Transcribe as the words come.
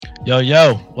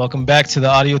Yo, welcome back to the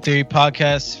Audio Theory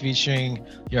Podcast featuring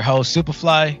your host,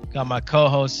 Superfly. Got my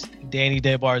co-host, Danny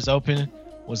Debars Open.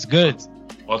 What's good?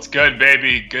 What's good,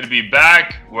 baby? Good to be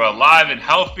back. We're alive and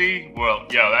healthy. Well,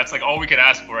 that's like all we can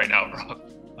ask for right now, bro.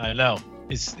 I know.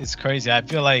 It's crazy. I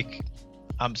feel like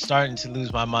I'm starting to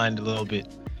lose my mind a little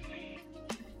bit.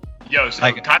 Same.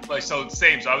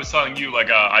 So I was telling you,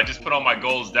 I just put all my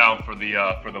goals down for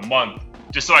the month,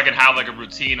 just so I can have like a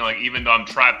routine. Like even though I'm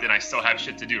trapped and I still have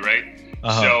shit to do, right?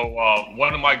 Uh-huh. So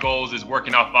one of my goals is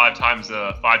working out five times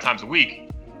a week,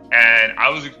 and I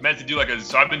was meant to do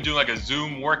I've been doing like a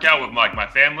Zoom workout with my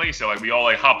family. So like we all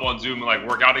like hop on Zoom and like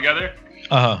work out together.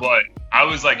 Uh-huh. But I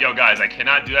was like, yo guys, I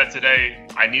cannot do that today.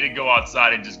 I need to go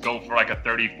outside and just go for like a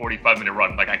 30, 45 minute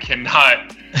run. Like I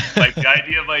cannot, like the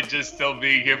idea of like just still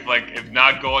being here, if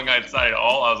not going outside at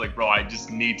all, I was like, bro, I just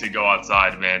need to go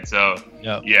outside, man. So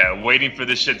yeah, waiting for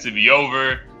this shit to be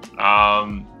over.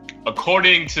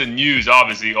 According to news,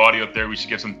 obviously audio theory, we should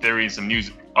give some theory and some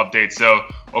news updates. So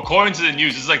according to the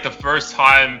news, this is like the first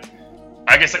time,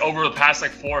 I guess like over the past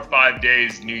like 4 or 5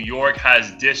 days, New York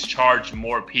has discharged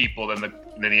more people than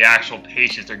the actual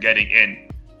patients are getting in.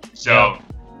 So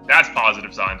that's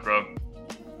positive signs, bro.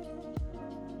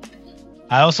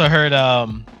 I also heard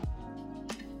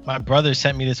my brother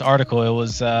sent me this article. It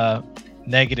was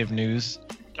negative news.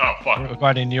 Oh fuck.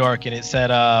 Regarding New York, and it said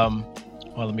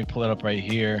let me pull it up right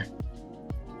here.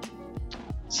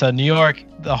 So New York,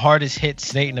 the hardest hit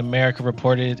state in America,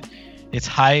 reported its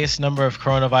highest number of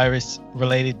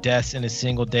coronavirus-related deaths in a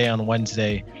single day on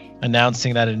Wednesday,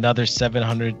 announcing that another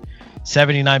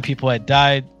 779 people had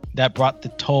died. That brought the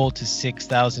toll to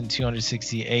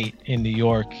 6,268 in New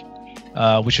York,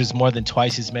 which was more than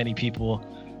twice as many people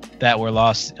that were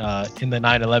lost in the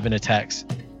 9/11 attacks.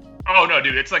 Oh no,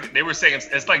 dude! It's like they were saying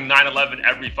it's like 9/11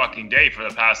 every fucking day for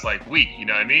the past like week. You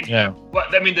know what I mean? Yeah.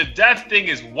 But I mean, the death thing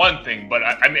is one thing, but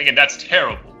I mean, again, that's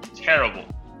terrible.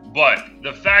 But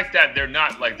the fact that they're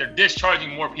not they're discharging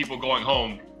more people going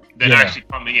home than actually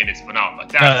coming in is phenomenal.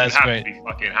 Like that's great. To be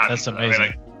fucking happy. That's amazing. I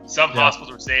mean, some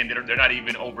hospitals were saying they're not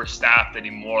even overstaffed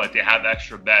anymore. Like they have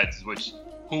extra beds, which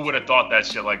who would have thought that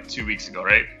shit like 2 weeks ago,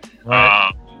 right?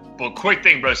 But quick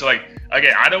thing, bro. So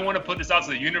again, I don't want to put this out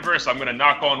to the universe. So I'm gonna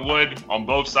knock on wood on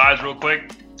both sides real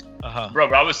quick.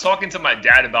 Bro, I was talking to my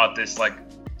dad about this like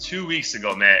 2 weeks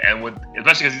ago, man, and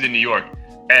especially because he's in New York.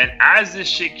 And as this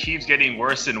shit keeps getting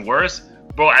worse and worse,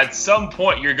 bro, at some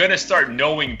point you're gonna start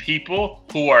knowing people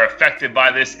who are affected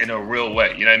by this in a real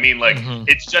way. You know what I mean? Like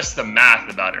it's just the math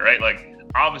about it, right? Like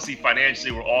obviously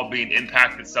financially we're all being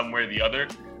impacted some way or the other.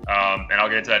 And I'll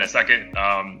get into that in a second.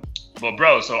 But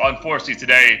bro, so unfortunately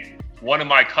today, one of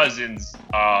my cousins,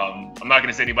 I'm not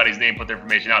gonna say anybody's name, put their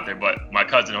information out there, but my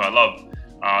cousin who I love,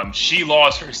 she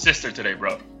lost her sister today,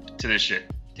 bro, to this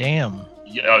shit. Damn.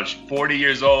 She's 40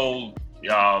 years old.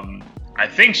 I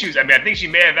think she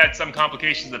may have had some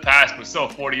complications in the past, but still a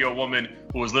 40-year-old woman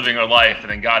who was living her life and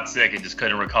then got sick and just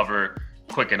couldn't recover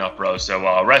quick enough, bro.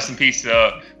 So rest in peace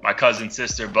to my cousin's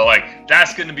sister. But like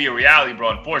that's gonna be a reality,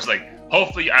 bro. Unfortunately,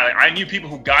 hopefully, I knew people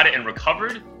who got it and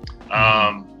recovered.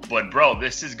 But bro,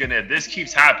 this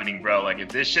keeps happening, bro. Like if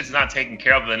this shit's not taken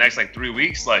care of in the next like 3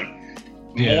 weeks, like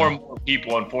more and more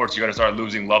people, unfortunately, are gonna start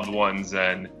losing loved ones.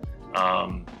 And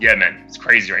man, it's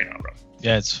crazy right now, bro.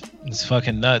 Yeah, it's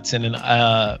fucking nuts. And then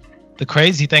the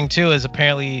crazy thing too is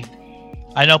apparently,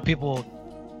 I know people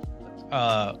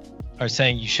are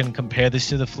saying you shouldn't compare this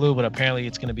to the flu, but apparently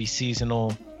it's going to be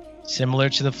seasonal, similar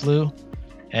to the flu.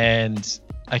 And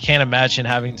I can't imagine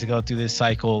having to go through this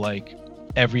cycle like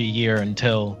every year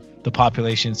until the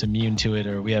population's immune to it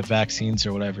or we have vaccines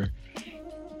or whatever.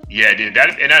 Yeah, dude.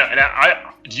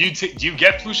 Do you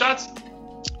get flu shots?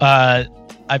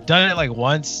 I've done it like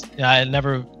once. I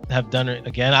never have done it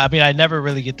again. I mean, I never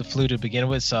really get the flu to begin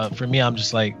with. So for me, I'm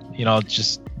just like, I'll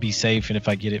just be safe. And if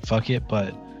I get it, fuck it.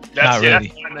 But not really.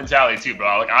 That's my mentality too,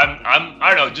 bro. Like I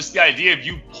don't know, just the idea of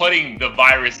you putting the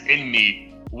virus in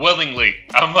me willingly.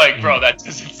 I'm like, bro, that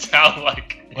doesn't sound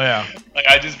like. Yeah. Like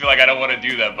I just feel like I don't want to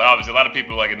do that. But obviously, a lot of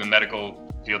people like in the medical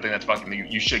field think that's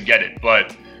fucking. You should get it.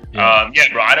 But bro,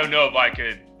 I don't know if I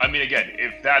could. I mean, again,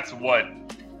 if that's what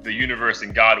the universe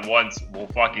and God wants, we'll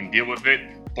fucking deal with it.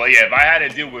 But yeah, if I had to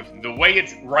deal with the way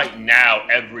it's right now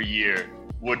every year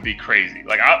would be crazy.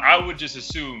 Like I would just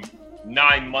assume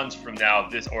 9 months from now,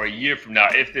 or a year from now,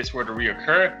 if this were to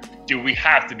reoccur, dude, we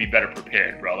have to be better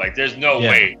prepared, bro. Like there's no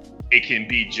way it can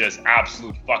be just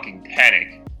absolute fucking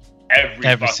panic every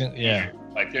fucking year.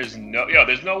 Like there's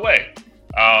no way.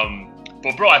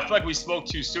 But bro, I feel like we spoke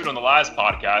too soon on the last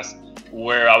podcast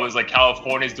where I was like,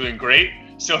 California's doing great.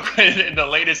 So in the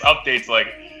latest updates,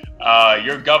 like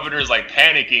your governor's like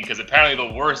panicking because apparently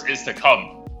the worst is to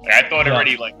come. I thought it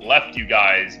already like left you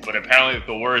guys, but apparently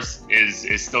the worst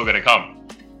is still gonna come.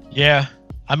 Yeah,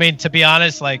 I mean, to be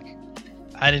honest, like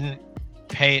I didn't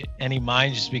pay any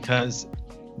mind just because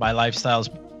my lifestyle's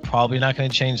probably not going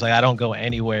to change. Like I don't go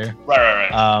anywhere. Right.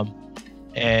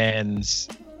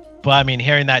 But I mean,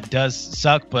 hearing that does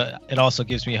suck, but it also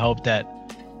gives me hope that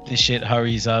this shit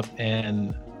hurries up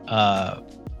and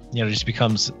just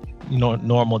becomes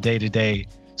normal day to day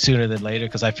sooner than later.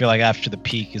 Because I feel like after the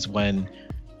peak is when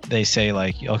they say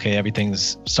like, okay,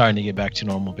 everything's starting to get back to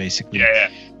normal, basically. Yeah.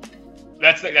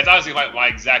 That's honestly my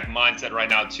exact mindset right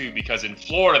now too. Because in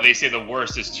Florida, they say the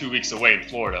worst is 2 weeks away in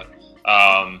Florida.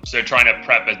 So they're trying to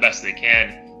prep as best they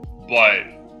can. But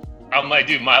I'm like,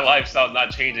 dude, my lifestyle's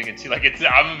not changing until I'm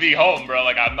gonna be home, bro.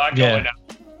 Like I'm not going out.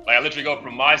 Like I literally go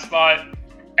from my spot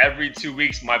every 2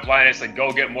 weeks. My plan is to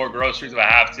go get more groceries if I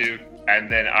have to. And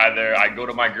then either I go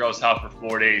to my girl's house for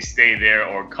 4 days, stay there,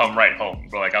 or come right home.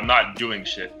 But like I'm not doing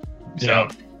shit. So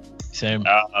same.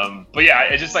 But yeah,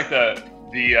 it's just like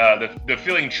the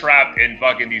feeling trapped in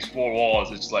fucking these four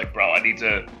walls. It's like, bro, I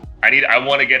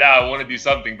want to get out. I want to do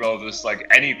something, bro. Just like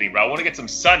anything, bro. I want to get some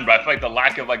sun, bro. I feel like the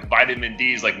lack of like vitamin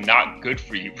D is like not good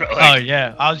for you, bro. Like, oh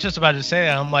yeah, I was just about to say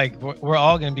that. I'm like, we're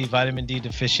all gonna be vitamin D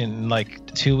deficient in like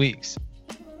 2 weeks.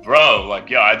 Bro, like,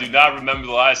 yeah, I do not remember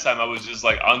the last time I was just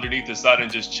like underneath the sun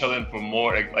and just chilling for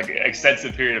more like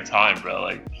extensive period of time, bro.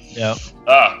 Like, yeah.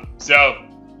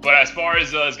 But as far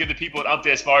as let's give the people an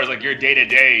update as far as like your day to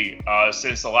day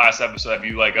since the last episode. Have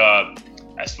you like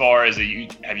as far as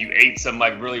have you ate some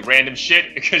like really random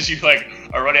shit because you like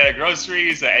are running out of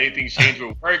groceries? Anything changed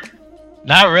with work?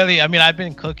 Not really. I mean, I've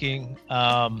been cooking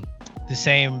the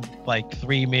same like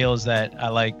 3 meals that I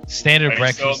like, standard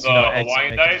breakfast. So the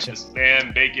Hawaiian diet, just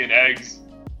spam, bacon, eggs.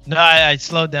 No, I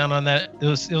slowed down on that. It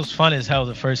was fun as hell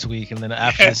the first week, and then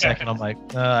after the second, I'm like,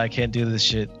 I can't do this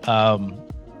shit.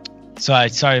 So I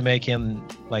started making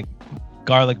like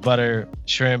garlic butter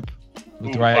shrimp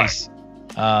with rice.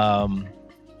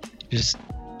 Just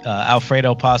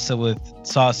Alfredo pasta with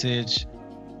sausage.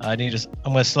 I'm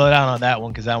gonna slow down on that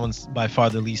one because that one's by far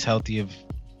the least healthy of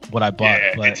what I bought.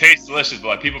 Yeah, but, it tastes delicious, but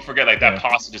like, people forget like that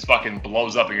pasta just fucking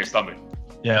blows up in your stomach.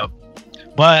 Yeah,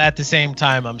 but at the same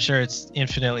time, I'm sure it's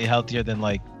infinitely healthier than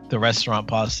like the restaurant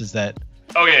pastas that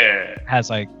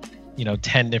has like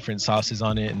 10 different sauces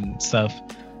on it and stuff.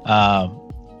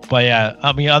 But yeah,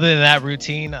 I mean, other than that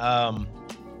routine,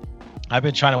 I've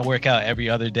been trying to work out every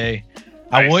other day.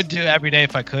 Nice. I would do every day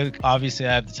if I could. Obviously,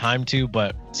 I have the time to,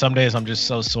 but some days I'm just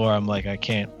so sore. I'm like, I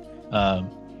can't,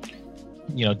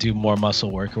 do more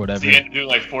muscle work or whatever. So you have to do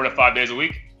like 4 to 5 days a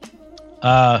week?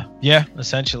 Yeah,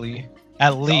 essentially.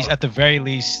 At the very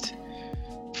least,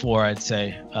 4, I'd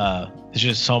say. There's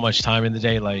just so much time in the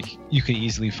day. Like, you could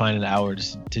easily find an hour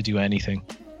to do anything.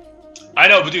 I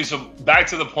know, but dude, so back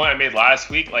to the point I made last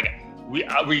week, like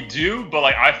we do, but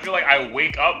like I feel like I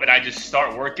wake up and I just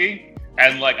start working,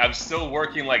 and like I'm still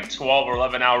working like 12 or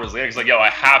 11 hours later. Cause like, I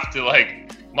have to,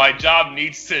 like, my job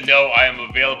needs to know I am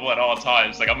available at all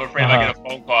times. Like, I'm afraid if I get a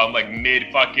phone call, I'm like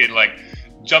mid fucking like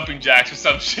jumping jacks or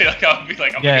some shit. Like I'm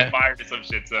gonna get fired or some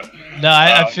shit. So no,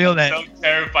 I feel that. I'm so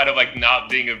terrified of like not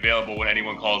being available when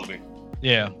anyone calls me.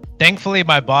 Yeah, thankfully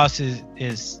my boss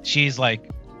she's like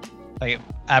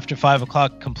after 5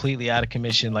 o'clock completely out of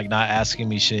commission, like not asking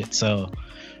me shit. So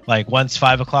like once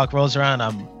 5 o'clock rolls around,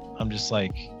 I'm just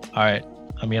like, all right.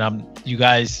 I mean, you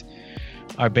guys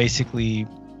are basically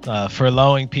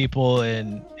furloughing people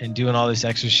and doing all this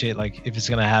extra shit. Like, if it's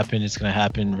gonna happen, it's gonna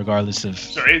happen regardless of.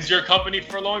 So is your company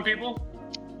furloughing people?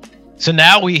 So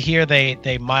now we hear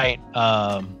they might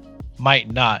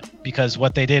not, because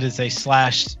what they did is they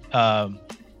slashed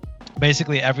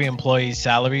basically every employee's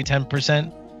salary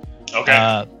 10%.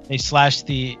 Okay. They slashed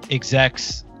the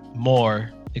execs more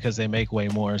because they make way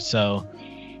more. So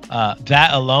that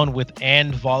alone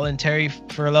and voluntary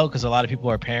furlough, because a lot of people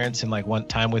are parents and like want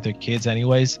time with their kids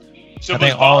anyways. So do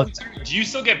you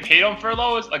still get paid on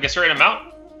furlough, like a certain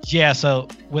amount? Yeah. So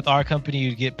with our company,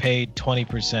 you get paid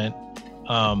 20%.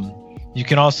 You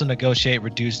can also negotiate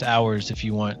reduced hours if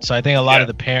you want. So I think a lot of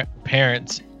the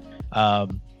parents,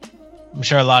 I'm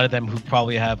sure a lot of them who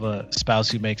probably have a spouse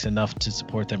who makes enough to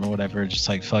support them or whatever, just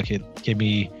like, fuck it, give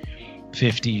me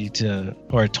 20 to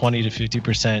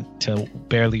 50% to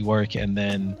barely work, and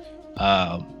then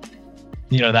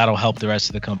that'll help the rest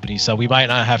of the company. So we might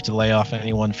not have to lay off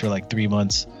anyone for like 3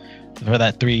 months for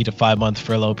that 3 to 5 month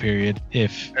furlough period.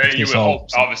 If you would hope,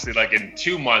 obviously, like in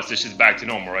 2 months, this is back to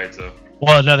normal, right? So.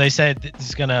 Well, no, they said this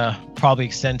is gonna probably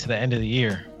extend to the end of the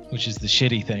year, which is the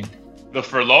shitty thing. The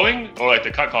furloughing or like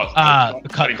the cut costs?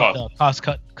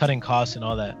 Cutting costs and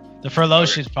all that. The furlough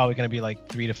shit's probably gonna be like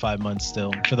 3 to 5 months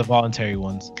still for the voluntary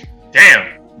ones.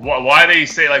 Damn. Why they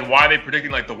say why are they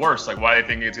predicting the worst? Why they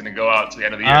think it's going to go out to the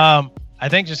end of the year? I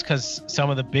think just because some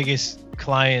of the biggest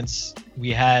clients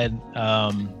we had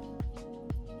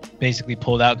basically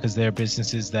pulled out because they're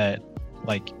businesses that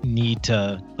need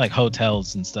to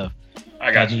hotels and stuff.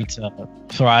 I got you. Need to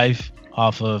thrive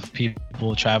off of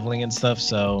people traveling and stuff.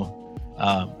 So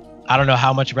I don't know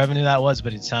how much revenue that was,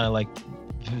 but it sounded like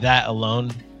that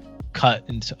alone cut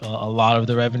into a lot of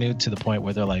the revenue to the point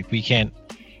where they're we can't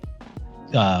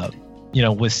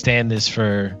withstand this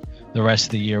for the rest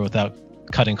of the year without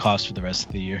cutting costs for the rest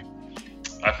of the year.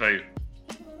 I feel you.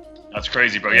 That's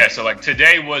crazy, bro. Yeah, so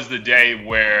today was the day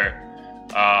where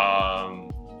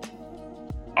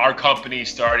our company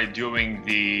started doing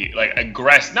the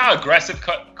not aggressive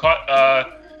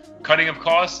cutting of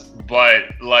costs, but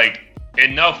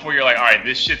enough where you're all right,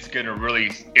 this shit's gonna really,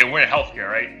 and we're in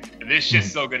healthcare, right? This shit's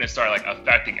still gonna start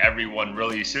affecting everyone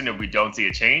really soon if we don't see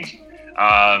a change.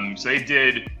 So they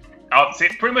did, I'll say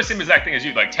pretty much the same exact thing as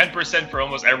you, 10% for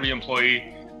almost every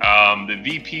employee. The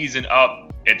VPs and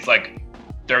up, it's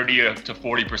 30 to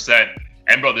 40%.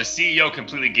 And bro, the CEO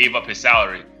completely gave up his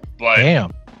salary. But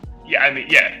damn. Yeah, I mean,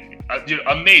 yeah, dude,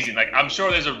 amazing. I'm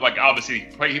sure there's obviously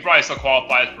he probably still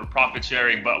qualifies for profit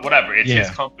sharing, but whatever. It's his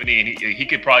company, and he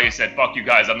could probably have said, "Fuck you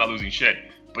guys, I'm not losing shit."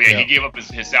 But yeah, he gave up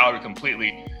his salary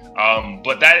completely.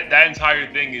 But that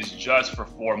entire thing is just for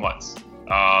 4 months.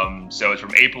 So it's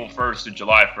from April 1st to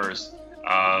July 1st.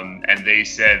 And they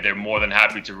said they're more than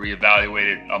happy to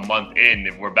reevaluate it a month in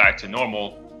if we're back to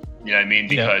normal. You know what I mean?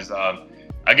 Because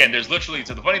again, there's literally,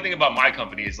 so the funny thing about my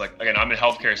company is again, I'm in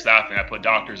healthcare staffing. I put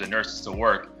doctors and nurses to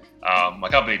work. My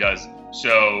company does.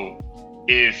 So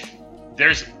if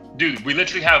there's, dude, we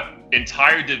literally have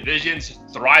entire divisions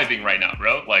thriving right now,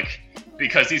 bro.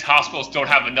 Because these hospitals don't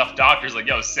have enough doctors.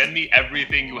 Yo, send me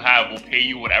everything you have. We'll pay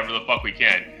you whatever the fuck we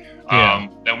can.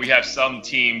 Then we have some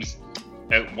teams,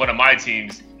 one of my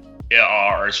teams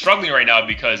are struggling right now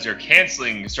because they're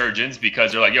canceling surgeons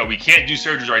because they're yo, we can't do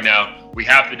surgeries right now. We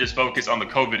have to just focus on the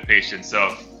COVID patients.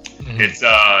 So it's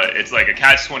like a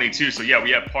catch-22. So yeah,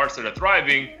 we have parts that are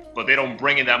thriving, but they don't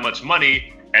bring in that much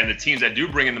money. And the teams that do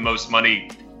bring in the most money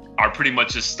are pretty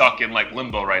much just stuck in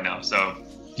limbo right now. So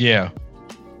yeah.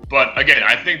 But again,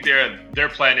 I think their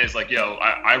plan is yo,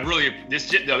 I really, this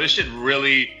shit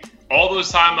really, all those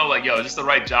times I'm yo, is this the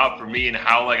right job for me, and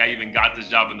how I even got this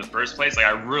job in the first place? I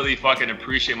really fucking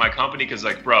appreciate my company because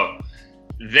bro,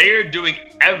 they're doing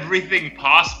everything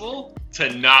possible to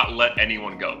not let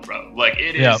anyone go, bro.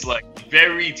 It is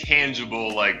very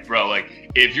tangible, bro,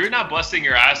 if you're not busting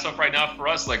your ass off right now for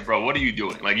us, bro, what are you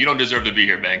doing? You don't deserve to be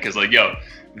here, man. Because yo,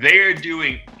 they're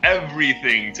doing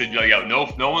everything to no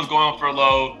one's going on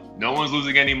furlough, no one's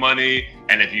losing any money,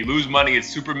 and if you lose money, it's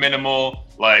super minimal.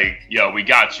 Yo, we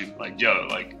got you.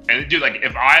 And dude,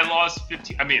 if I lost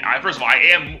 15, I mean, first of all,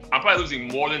 I'm probably losing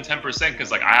more than 10%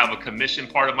 because I have a commission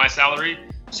part of my salary,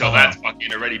 so that's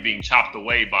fucking already being chopped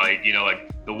away by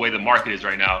the way the market is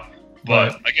right now.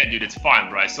 But again, dude, it's fine,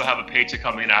 bro. I still have a paycheck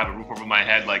coming in. I have a roof over my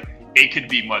head. It could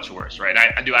be much worse, right?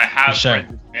 I have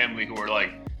friends and family who are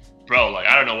bro,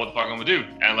 I don't know what the fuck I'm gonna do.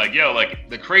 And yo,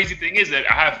 the crazy thing is that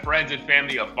I have friends and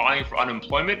family applying for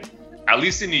unemployment. At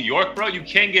least in New York, bro, you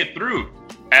can't get through.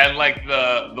 And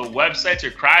the websites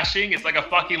are crashing. It's a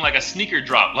fucking a sneaker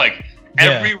drop.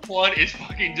 Everyone is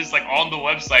fucking just on the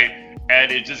website,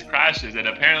 and it just crashes. And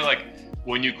apparently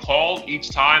when you call each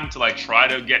time to try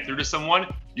to get through to someone,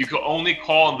 you can only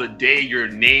call on the day your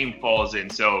name falls in.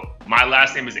 So my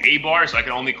last name is Abar, so I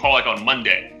can only call on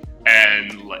Monday.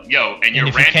 And yo, and you're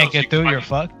if you can't get through, you're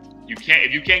fucked.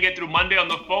 If you can't get through Monday on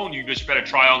the phone, you just better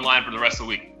try online for the rest of the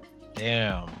week.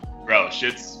 Damn. Bro,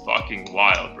 shit's fucking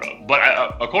wild, bro. But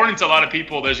according to a lot of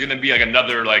people, there's gonna be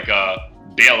another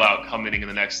bailout coming in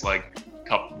the next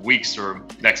couple weeks or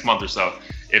next month or so.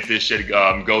 If this shit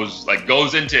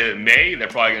goes into May, they're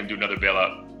probably gonna do another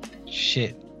bailout.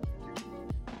 Shit.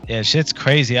 Yeah, shit's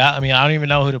crazy. I mean, I don't even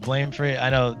know who to blame for it. I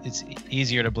know it's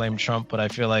easier to blame Trump, but I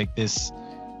feel like this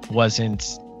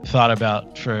wasn't thought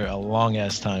about for a long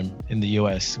ass time in the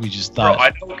U.S. We just thought.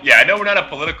 Bro, I know we're not a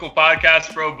political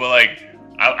podcast, bro, but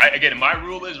again, my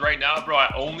rule is right now, bro,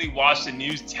 I only watch the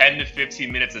news 10 to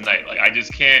 15 minutes a night. I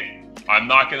just can't. I'm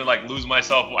not gonna lose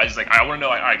myself. I just I want to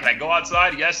know. All right, can I go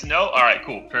outside? Yes, no. All right,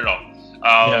 cool. Turn it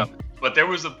off. But there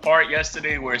was a part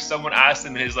yesterday where someone asked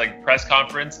him in his press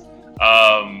conference,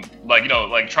 trying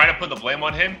to put the blame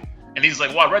on him. And he's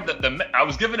well, I read I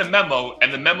was given a memo,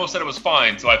 and the memo said it was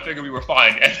fine, so I figured we were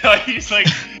fine. And he's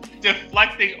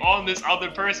deflecting on this other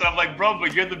person. I'm bro,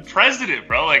 but you're the president,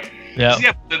 bro.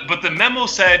 Yeah, but the memo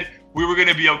said we were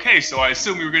gonna be okay, so I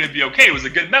assumed we were gonna be okay. It was a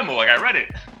good memo. I read it.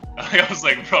 I was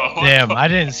like, bro. Damn, I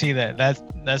didn't see that.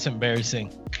 That's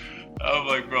embarrassing. I'm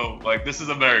like, bro, like this is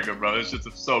America, bro. It's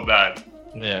just so bad.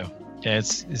 Yeah,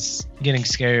 it's getting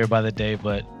scarier by the day,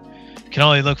 but can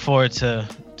only look forward to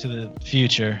the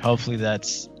future.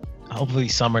 Hopefully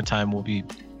summertime will be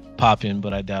popping,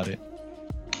 but I doubt it.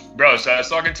 Bro, so I was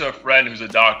talking to a friend who's a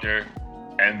doctor,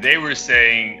 and they were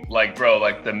saying, like, bro,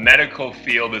 like the medical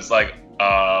field is like,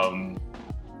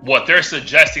 what they're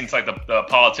suggesting to like the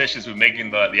politicians who are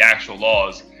making the actual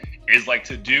laws is like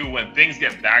to do when things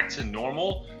get back to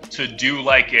normal, to do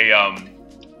like a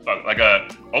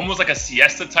almost like a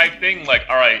siesta type thing. Like,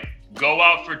 all right, go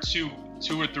out for two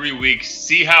or 3 weeks,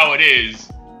 see how it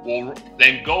is. We'll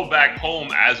then go back home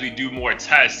as we do more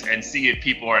tests and see if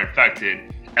people are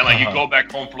infected. And like you go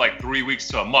back home for like 3 weeks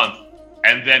to a month,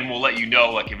 and then we'll let you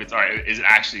know like if it's all right, is it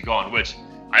actually gone? Which,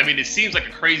 I mean, it seems like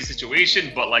a crazy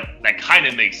situation, but like that kind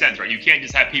of makes sense, right? You can't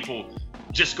just have people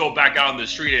just go back out on the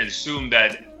street and assume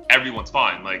that everyone's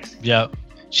fine. Like, yeah,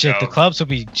 shit, the clubs would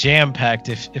be jam packed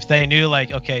if they knew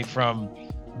like, okay, from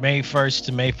May 1st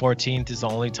to May 14th is the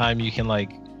only time you can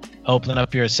like open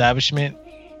up your establishment.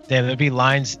 Then there'd be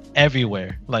lines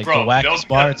everywhere, like bro, the Wax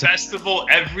Bar. Festival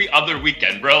every other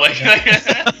weekend, bro. Like,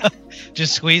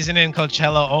 just squeezing in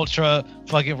Coachella, Ultra,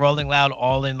 fucking Rolling Loud,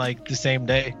 all in like the same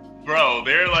day. Bro,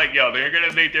 they're like, yo, they're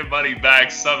gonna make their money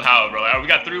back somehow, bro. We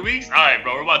got 3 weeks. All right,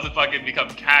 bro, we're about to fucking become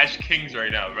cash kings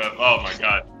right now, bro. Oh my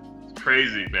god, it's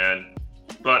crazy, man.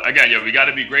 But again, yo, we got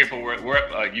to be grateful.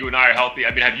 We're you and I are healthy.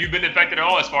 I mean, have you been infected at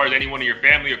all, as far as anyone in your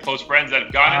family or close friends that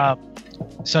have gotten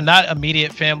it? So not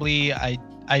immediate family.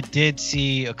 I did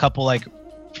see a couple like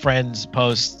friends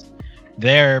post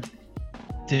their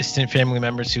distant family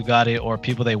members who got it, or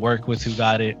people they work with who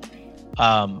got it.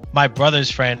 My brother's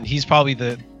friend, he's probably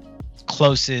the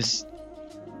closest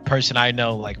person I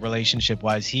know, like relationship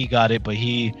wise. He got it, but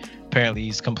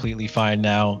he's completely fine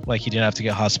now. Like he didn't have to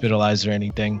get hospitalized or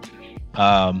anything.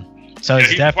 So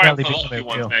it's definitely becoming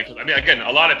real. I mean, again,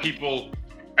 a lot of people,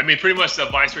 I mean, pretty much the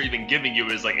advice we're even giving you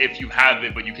is like, if you have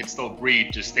it but you can still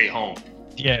breathe, just stay home.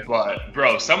 Yeah. But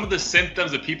bro, some of the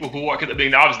symptoms of people who are, I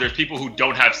mean, obviously there's people who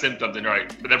don't have symptoms, and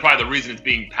but they're probably the reason it's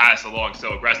being passed along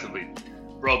so aggressively,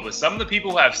 bro. But some of the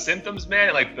people who have symptoms,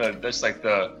 man, like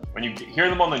when you hear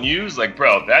them on the news, like,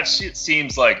 bro, that shit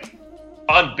seems like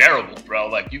unbearable, bro.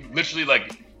 Like you literally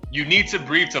like you need to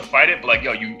breathe to fight it, but like,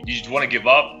 yo, you just want to give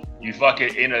up. You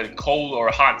fucking in a cold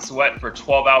or hot sweat for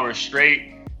 12 hours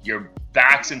straight. Your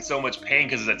back's in so much pain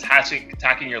because it's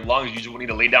attacking your lungs. You just need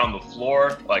to lay down on the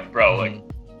floor. Like, bro, like,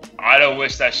 I don't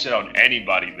wish that shit on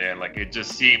anybody, man. Like, it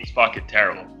just seems fucking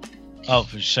terrible. Oh,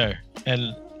 for sure.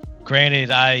 And granted,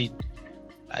 I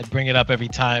bring it up every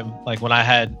time. Like, when I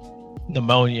had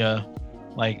pneumonia,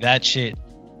 like, that shit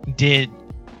did,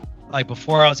 like,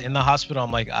 before I was in the hospital,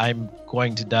 I'm like, I'm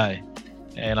going to die.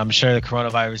 And I'm sure the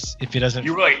coronavirus, if it doesn't...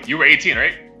 You were 18,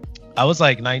 right? I was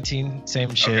like 19,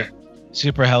 same shit. Okay.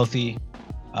 Super healthy.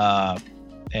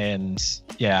 And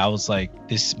yeah, I was like,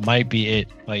 this might be it.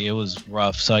 Like, it was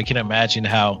rough. So I can imagine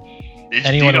how anyone...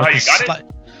 Do you know how you got it?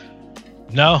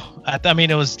 No. I mean,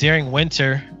 it was during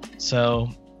winter. So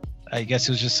I guess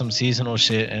it was just some seasonal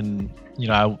shit. And, you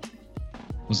know, I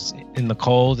was in the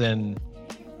cold and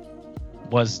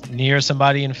was near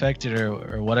somebody infected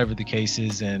or whatever the case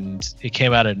is, and it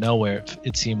came out of nowhere.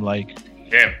 It seemed like.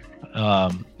 Damn.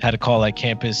 Had to call like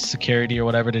campus security or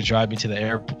whatever to drive me to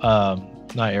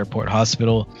the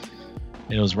hospital.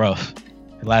 It was rough.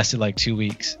 It lasted like 2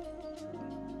 weeks.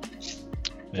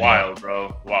 Wild,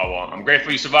 bro. Wow. I'm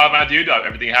grateful you survived, my dude.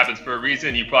 Everything happens for a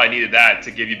reason. You probably needed that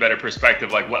to give you better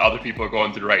perspective, like what other people are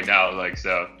going through right now. Like,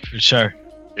 so. For sure.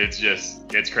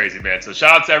 It's crazy, man. So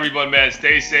shout out to everyone, man.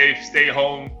 Stay safe, stay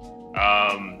home.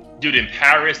 Dude, in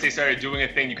Paris, they started doing a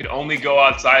thing. You could only go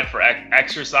outside for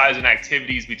exercise and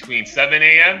activities between 7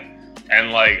 a.m.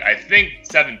 and like, I think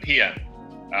 7 p.m.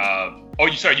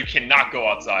 You cannot go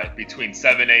outside between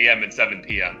 7 a.m. and 7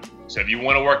 p.m. So if you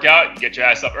want to work out, get your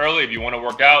ass up early. If you want to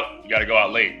work out, you got to go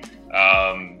out late.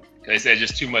 They say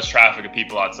just too much traffic of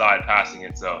people outside passing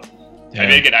it. So. Yeah. I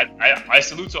mean, again, I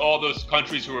salute to all those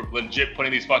countries who are legit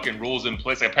putting these fucking rules in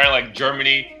place. Like, apparently, like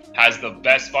Germany has the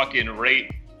best fucking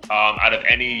rate out of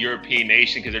any European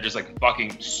nation because they're just like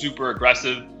fucking super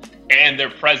aggressive. And their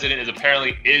president is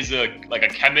apparently a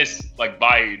chemist, like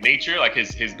by nature, like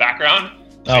his background.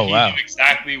 So he's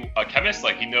exactly a chemist.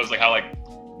 Like he knows like how like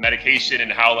medication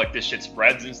and how like this shit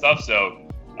spreads and stuff.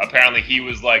 So apparently he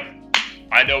was like,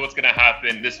 I know what's gonna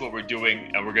happen. This is what we're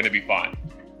doing, and we're gonna be fine.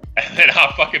 And then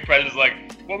our fucking president's like,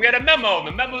 well, we had a memo, and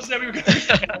the memo said we were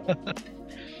gonna...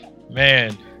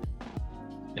 Man.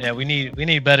 Yeah, we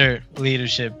need better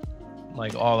leadership,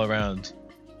 like, all around.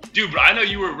 Dude, but I know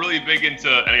you were really big into,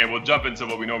 and again, we'll jump into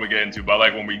what we normally get into, but I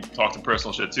like when we talk to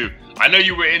personal shit too. I know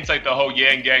you were into like the whole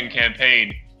Yang Gang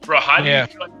campaign. Bro, how do you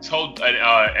feel like told,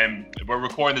 and we're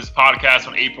recording this podcast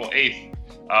on April 8th,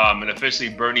 and officially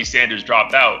Bernie Sanders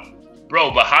dropped out.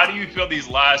 Bro, but how do you feel these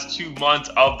last 2 months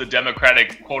of the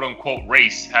Democratic quote unquote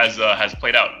race has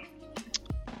played out?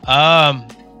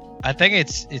 I think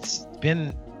it's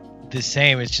been the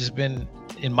same. It's just been,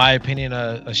 in my opinion,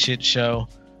 a shit show.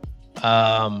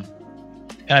 And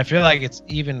I feel like it's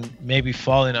even maybe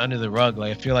falling under the rug.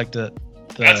 Like, I feel like the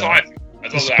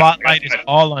spotlight is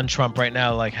all on Trump right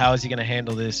now. Like, how is he going to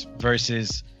handle this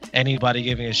versus anybody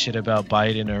giving a shit about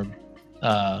Biden or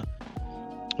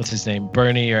what's his name,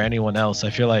 Bernie, or anyone else? I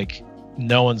feel like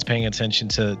no one's paying attention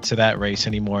to that race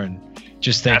anymore and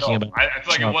just thinking about. I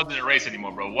feel like Trump. It wasn't a race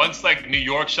anymore, bro. Once like New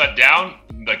York shut down,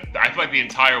 like I feel like the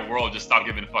entire world just stopped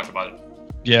giving a fuck about it.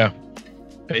 Yeah,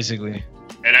 basically.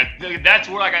 And I think that's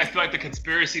where like I feel like the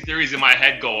conspiracy theories in my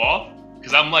head go off,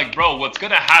 because I'm like, bro, what's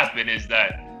gonna happen is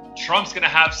that Trump's gonna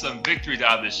have some victories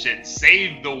out of this shit,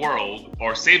 save the world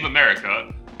or save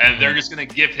America, and they're just gonna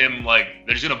give him like,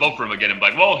 they're just gonna vote for him again and be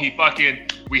like, well,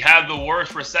 we have the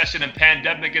worst recession and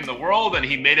pandemic in the world, and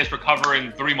he made us recover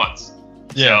in 3 months.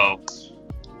 Yeah. So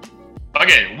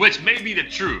again, which may be the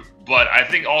truth, but I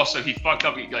think also he fucked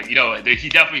up. Like, he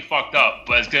definitely fucked up.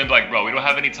 But it's gonna be like, bro, we don't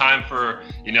have any time for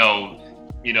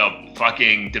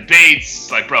fucking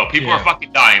debates. Like, bro, people are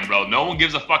fucking dying, bro. No one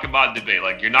gives a fuck about a debate.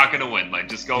 Like, you're not gonna win. Like,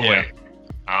 just go away.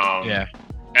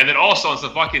 And then also on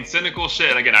some fucking cynical shit.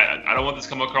 And again, I don't want this to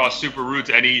come across super rude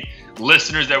to any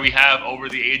listeners that we have over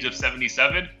the age of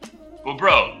 77. But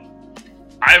bro,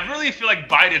 I really feel like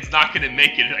Biden's not gonna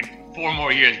make it like 4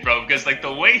 more years, bro. Because like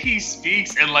the way he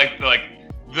speaks and like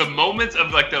the moments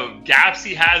of like the gaps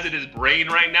he has in his brain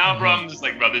right now, bro. I'm just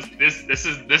like, bro, this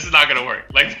is not gonna work.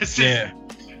 Like this is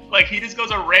like he just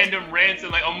goes on random rants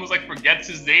and like almost like forgets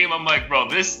his name. I'm like, bro,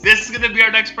 this is gonna be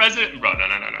our next president, bro.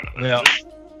 No. Yeah.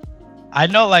 I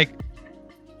know like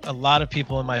a lot of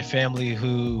people in my family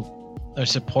who are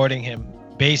supporting him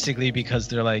basically because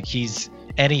they're like,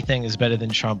 anything is better than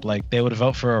Trump. Like they would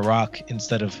vote for a Rock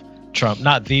instead of Trump.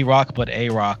 Not the Rock, but a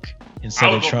Rock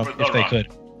instead of Trump if they could.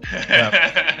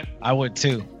 Yeah, I would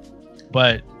too.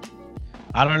 But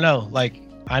I don't know. Like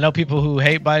I know people who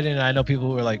hate Biden and I know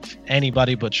people who are like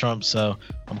anybody but Trump. So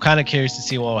I'm kind of curious to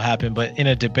see what will happen. But in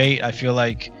a debate, I feel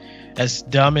like as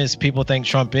dumb as people think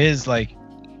Trump is, like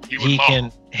he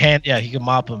can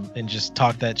mop him and just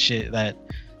talk that shit that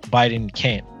Biden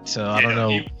can't. So I don't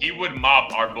know. He would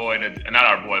mop our boy, not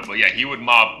our boy, but he would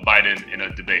mop Biden in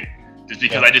a debate. Just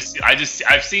because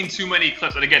I've seen too many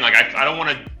clips, and again, like I don't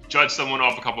want to judge someone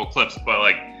off a couple of clips, but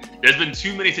like there's been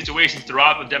too many situations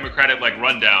throughout the Democratic like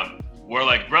rundown where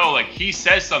like, bro, like he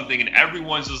says something and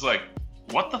everyone's just like,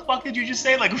 what the fuck did you just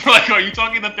say? Like are you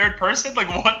talking in the third person? Like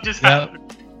what just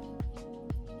happened?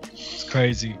 It's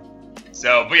crazy.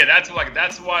 So, but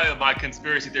that's why my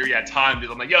conspiracy theory at times is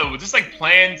I'm like, yo, was this like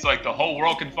planned so like the whole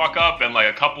world can fuck up and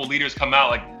like a couple leaders come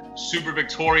out like super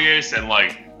victorious and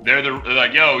like they're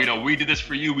like, yo, we did this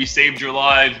for you, we saved your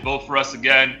lives, vote for us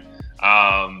again.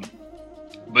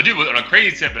 But dude, on a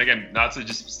crazy tip, and again, not to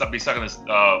just be stuck on this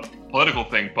political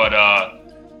thing, but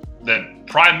the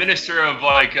prime minister of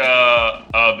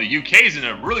the UK is in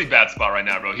a really bad spot right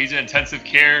now, bro. He's in intensive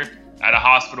care at a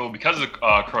hospital because of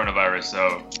coronavirus.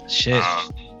 So shit.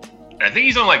 I think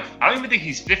he's on I don't even think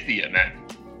he's 50 yet, man.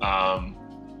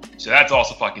 So that's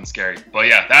also fucking scary. But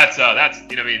yeah, that's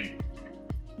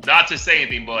not to say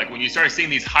anything, but like when you start seeing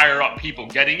these higher up people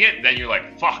getting it, then you're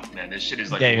like, fuck, man, this shit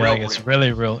is like real. It's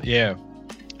really real. Yeah,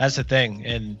 that's the thing.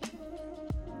 And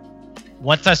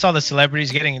once I saw the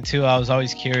celebrities getting into, I was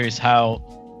always curious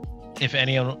if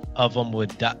any of them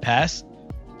would pass.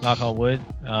 Knock on wood.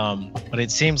 But it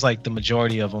seems like the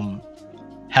majority of them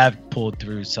have pulled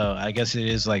through. So I guess it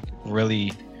is like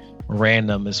really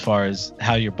random as far as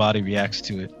how your body reacts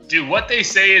to it. Dude, what they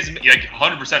say is like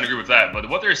 100% agree with that. But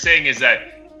what they're saying is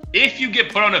that if you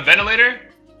get put on a ventilator,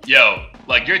 yo,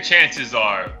 like your chances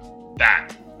are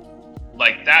bad.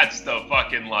 Like that's the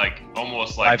fucking like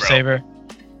almost like lifesaver.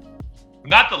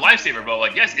 Not the lifesaver, bro.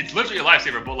 Like yes, it's literally a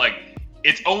lifever, but like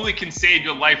it's only can save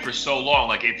your life for so long.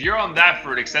 Like if you're on that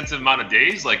for an extensive amount of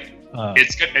days, like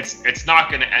it's not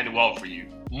gonna end well for you,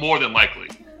 more than likely.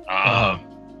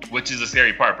 Which is the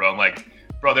scary part, bro. I'm like,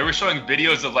 bro, they were showing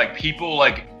videos of like people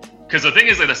like, because the thing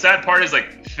is like the sad part is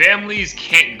like families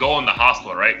can't go in the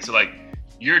hospital, right? So like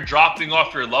you're dropping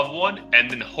off your loved one and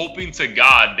then hoping to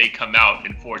God they come out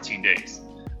in 14 days.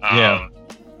 And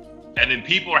then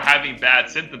people are having bad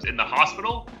symptoms in the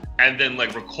hospital and then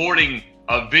like recording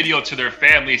a video to their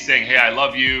family saying, hey, I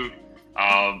love you.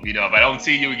 If I don't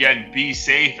see you again, be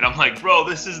safe. And I'm like, bro,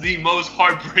 this is the most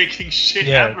heartbreaking shit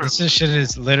ever. This shit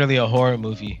is literally a horror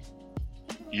movie.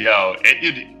 Yo,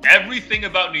 dude, everything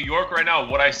about New York right now,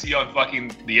 what I see on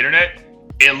fucking the internet,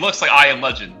 it looks like I Am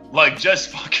Legend. Like, just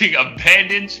fucking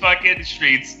abandoned fucking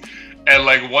streets and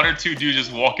like one or two dudes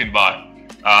just walking by.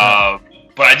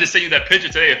 But I just sent you that picture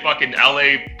today of fucking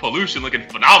LA pollution looking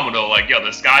phenomenal. Like, yo,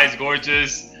 the sky's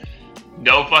gorgeous.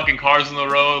 No fucking cars on the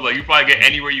road. Like, you probably get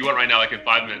anywhere you want right now, like in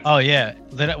 5 minutes. Oh, yeah.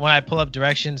 When I pull up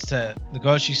directions to the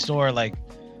grocery store, like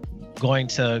going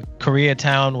to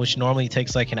Koreatown, which normally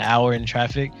takes like an hour in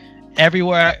traffic,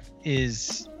 everywhere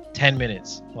is 10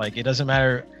 minutes. Like, it doesn't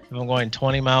matter if I'm going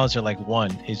 20 miles or like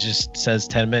 1. It just says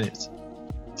 10 minutes.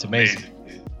 It's amazing.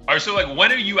 All right, so like,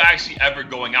 when are you actually ever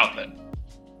going out then?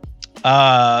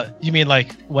 You mean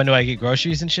like when do I get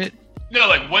groceries and shit? No,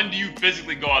 like when do you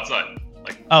physically go outside?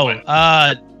 Like,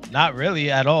 not really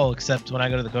at all, except when I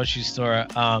go to the grocery store.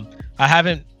 I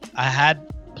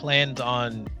had planned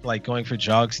on like going for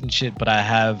jogs and shit, but I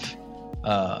have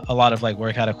a lot of like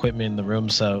workout equipment in the room,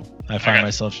 so I find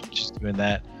myself just doing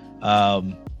that. But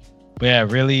yeah,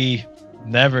 really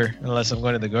never unless I'm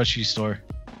going to the grocery store.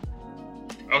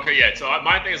 Okay, yeah. So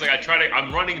my thing is like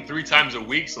I'm running 3 times a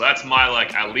week, so that's my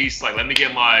like at least like let me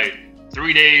get my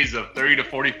 3 days of 30 to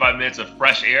 45 minutes of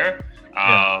fresh air.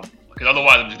 Because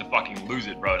otherwise I'm just gonna fucking lose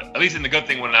it, bro. At least in the good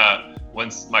thing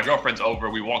once my girlfriend's over,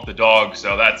 we walk the dog,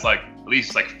 so that's like at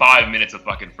least like 5 minutes of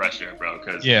fucking fresh air, bro.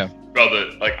 Because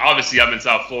bro, obviously I'm in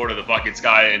South Florida, the fucking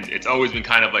sky, and it's always been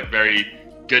kind of like very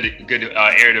good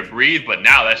air to breathe. But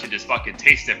now that shit just fucking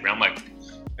tastes different. I'm like,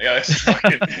 yeah,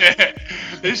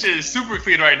 this shit is super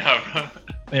clean right now, bro.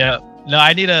 Yeah, no,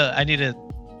 I need to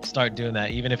start doing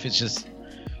that, even if it's just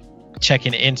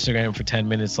checking Instagram for 10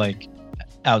 minutes, like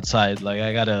outside. Like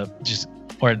I gotta just,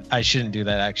 or I shouldn't do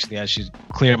that actually. I should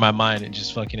clear my mind and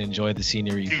just fucking enjoy the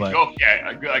scenery. Dude, but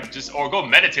go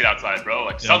meditate outside, bro.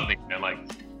 Like something, man. Like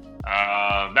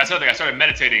that's another thing. I started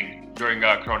meditating during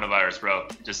coronavirus, bro.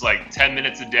 Just like 10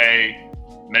 minutes a day,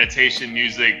 meditation,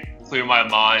 music. Clear my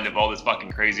mind of all this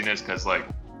fucking craziness, because like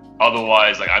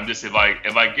otherwise, like I'm just if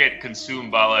I get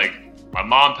consumed by like my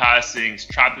mom passing,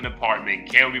 trapped in an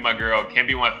apartment, can't be my girl, can't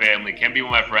be with my family, can't be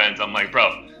with my friends, I'm like,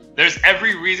 bro, there's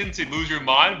every reason to lose your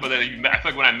mind, but then I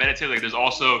feel like when I meditate, like there's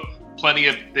also plenty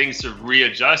of things to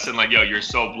readjust, and like, yo, you're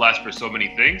so blessed for so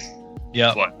many things.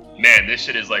 Yeah. But man, this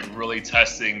shit is like really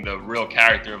testing the real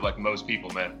character of like most people,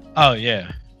 man. Oh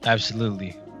yeah,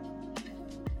 absolutely.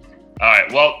 All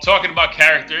right, well, talking about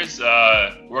characters,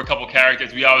 we're a couple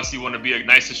characters. We obviously want to be a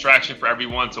nice distraction for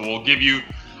everyone, so we'll give you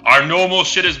our normal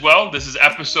shit as well. This is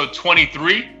episode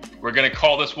 23. We're going to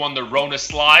call this one the RONA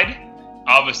slide.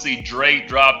 Obviously, Drake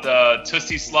dropped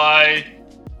Tootsie Slide,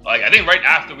 like I think right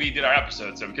after we did our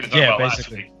episode, so we could have talked about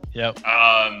basically.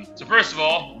 Last week. So first of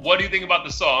all, what do you think about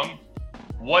the song?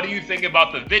 What do you think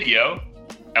about the video?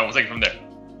 And we'll take it from there.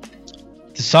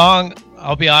 The song,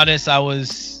 I'll be honest, I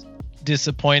was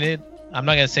disappointed. I'm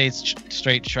not gonna say it's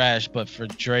straight trash, but for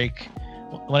Drake,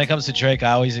 when it comes to Drake,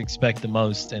 I always expect the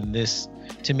most. And this,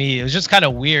 to me, it was just kind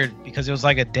of weird because it was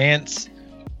like a dance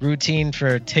routine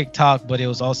for TikTok, but it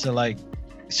was also like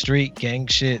street gang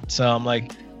shit. So I'm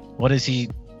like, what is he?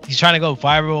 He's trying to go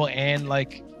viral and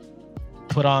like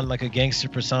put on like a gangster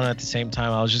persona at the same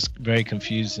time. I was just very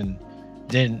confused and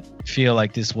didn't feel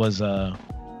like this was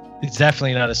it's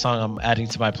definitely not a song I'm adding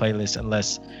to my playlist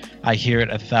unless I hear it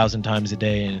 1,000 times a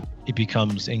day and it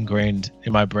becomes ingrained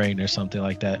in my brain or something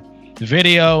like that. The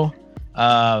video,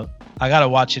 I gotta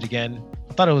watch it again.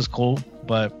 I thought it was cool,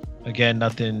 but again,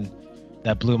 nothing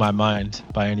that blew my mind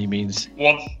by any means.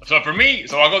 Well, so for me,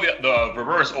 I'll go the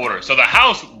reverse order. So the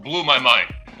house blew my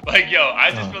mind. Like, yo,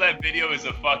 I just feel that video is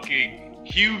a fucking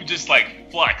huge, just like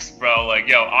flex, bro. Like,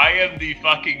 yo, I am the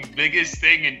fucking biggest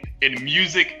thing in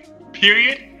music,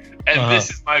 period. And this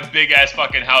is my big ass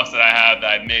fucking house that I have that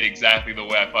I made exactly the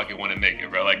way I fucking want to make it,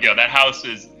 bro. Like, yo, that house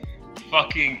is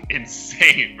fucking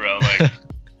insane, bro. Like,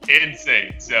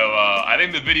 insane. So I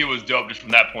think the video was dope just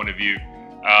from that point of view.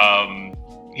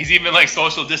 He's even like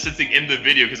social distancing in the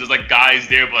video because there's like guys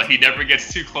there, but he never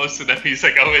gets too close to them. He's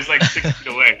like always like 6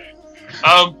 feet away.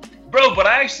 Bro, but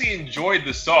I actually enjoyed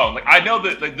the song. Like, I know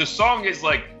that like the song is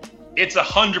like it's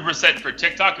 100% for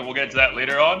TikTok, and we'll get into that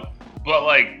later on. But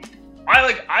like,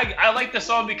 I like the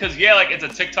song because like it's a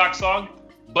TikTok song,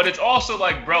 but it's also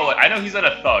like, bro, like I know he's not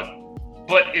a thug,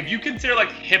 but if you consider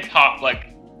like hip hop,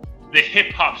 like the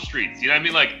hip hop streets, you know what I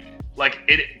mean? Like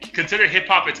it consider hip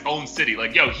hop its own city.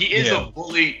 Like, yo, he is a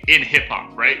bully in hip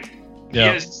hop, right? Yeah.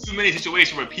 He has too many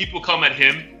situations where people come at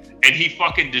him and he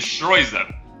fucking destroys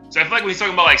them. So I feel like when he's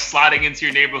talking about like sliding into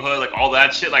your neighborhood, like all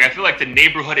that shit, like I feel like the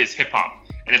neighborhood is hip hop.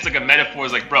 and it's like a metaphor.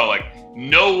 It's like, bro, like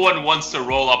no one wants to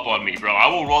roll up on me, bro. I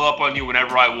will roll up on you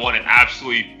whenever I want and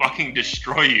absolutely fucking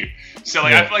destroy you. So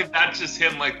like I feel like that's just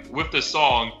him like with the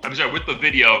song. I'm sorry, with the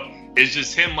video, is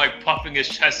just him like puffing his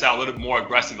chest out a little bit more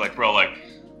aggressive. Like, bro, like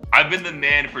I've been the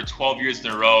man for 12 years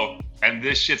in a row, and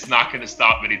this shit's not gonna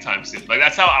stop anytime soon. Like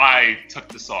that's how I took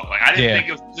the song. Like I didn't think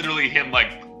it was literally him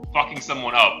like fucking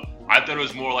someone up. I thought it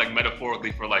was more like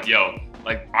metaphorically for like, yo,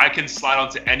 like I can slide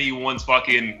onto anyone's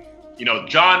fucking, you know,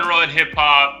 genre in hip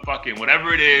hop, fucking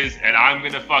whatever it is, and I'm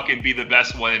gonna fucking be the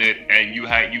best one in it, and you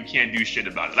can't do shit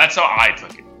about it. That's how I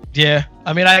took it. Yeah,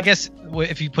 I mean, I guess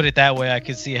if you put it that way, I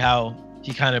could see how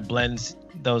he kind of blends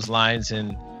those lines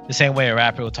in the same way a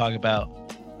rapper will talk about,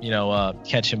 you know,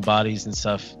 catching bodies and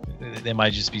stuff. They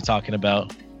might just be talking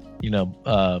about, you know,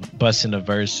 busting a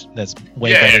verse that's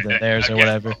way better than theirs or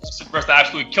whatever. It's the verse that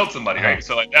absolutely killed somebody, right?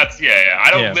 So like that's I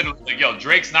don't literally like, yo,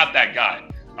 Drake's not that guy.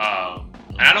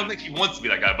 And I don't think he wants to be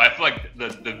that guy, but I feel like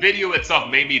the video itself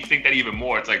made me think that even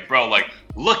more. It's like, bro, like,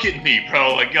 look at me,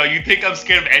 bro. Like, yo, you think I'm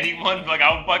scared of anyone? Like,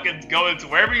 I'll fucking go into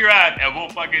wherever you're at and we'll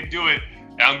fucking do it.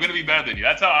 And I'm going to be better than you.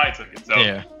 That's how I took it. So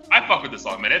I fuck with the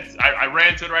song, man. I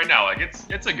ran to it right now. Like,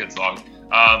 it's a good song.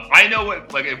 I know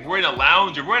what, like, if we're in a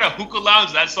lounge, if we're in a hookah lounge,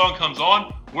 and that song comes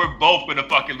on, we're both going to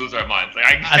fucking lose our minds. Like,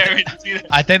 I guarantee that.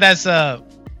 I think that's,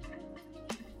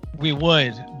 we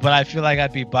would, but I feel like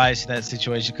I'd be biased in that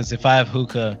situation because if I have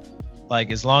hookah, like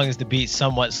as long as the beat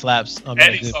somewhat slaps,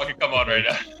 any song can come on right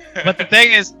now. But the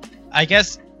thing is, I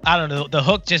guess I don't know. The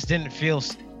hook just didn't feel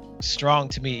strong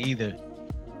to me either,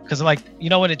 because like you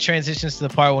know when it transitions to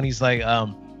the part when he's like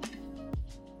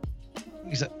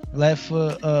left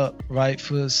foot up, right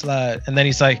foot slide, and then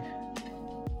he's like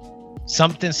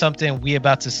something we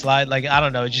about to slide. Like I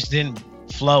don't know, it just didn't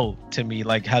flow to me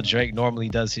like how Drake normally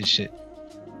does his shit.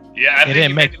 Yeah, I think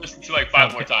you made me listen to like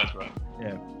 5 more times, bro.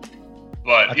 Yeah.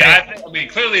 But I mean,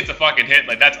 clearly it's a fucking hit.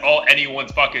 Like that's all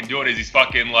anyone's fucking doing is these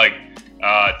fucking like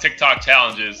TikTok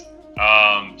challenges.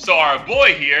 So our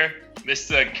boy here,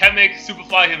 Mr. Chemic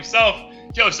Superfly himself,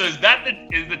 Joe. So is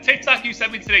the TikTok you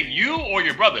sent me today you or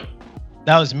your brother?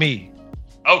 That was me.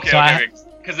 Okay, so okay.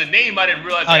 Because the name I didn't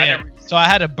realize. So I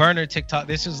had a burner TikTok.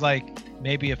 This was like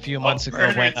maybe a few months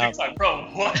ago. Went TikTok, bro.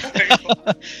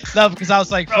 What? No, because I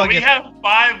was like, bro, we have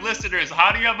 5 listeners.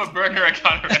 How do you have a burner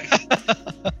account already?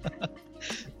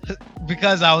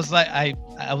 Because I was like, I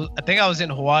think I was in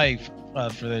Hawaii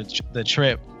for the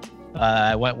trip.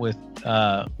 I went with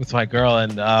my girl,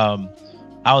 and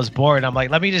I was bored. I'm like,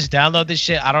 let me just download this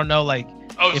shit. I don't know, like.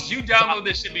 Oh, so you downloaded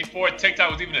this shit before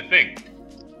TikTok was even a thing?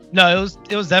 No,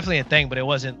 it was definitely a thing, but it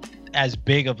wasn't as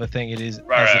big of a thing. It is.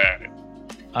 Right.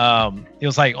 It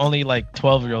was like only like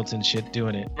 12-year-olds and shit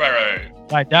doing it. Right.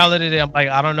 I downloaded it. I'm like,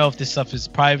 I don't know if this stuff is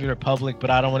private or public, but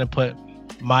I don't want to put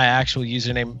my actual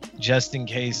username just in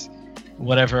case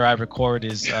whatever I record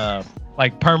is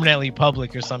like permanently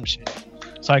public or some shit.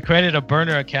 So I created a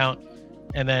burner account,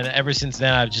 and then ever since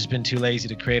then I've just been too lazy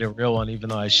to create a real one, even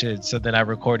though I should. So then I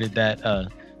recorded that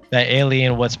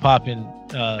alien what's poppin'.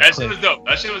 That shit was dope.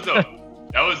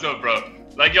 That was dope, bro.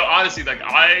 Like, yo, honestly, like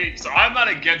I'm not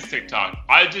against TikTok.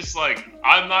 I just like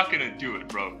I'm not gonna do it,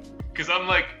 bro. Cause I'm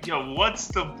like, yo, what's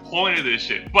the point of this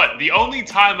shit? But the only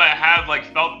time I have like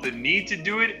felt the need to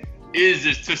do it is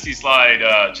this Tootsie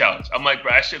Slide challenge. I'm like,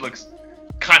 bro, that shit looks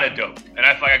kind of dope, and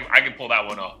I feel like I can pull that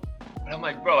one off. But I'm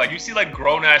like, bro, like you see like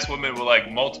grown ass women with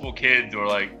like multiple kids, or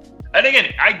like, and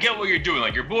again, I get what you're doing.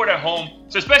 Like you're bored at home,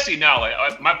 so especially now.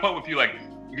 Like my point with you, like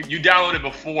you downloaded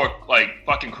before like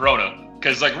fucking Corona.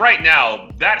 Because, like, right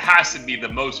now, that has to be the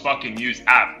most fucking used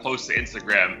app close to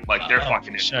Instagram. Like, they're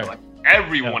fucking sure. Like,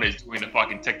 everyone is doing a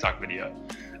fucking TikTok video.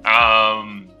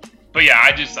 But, yeah,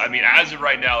 I mean, as of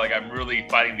right now, like, I'm really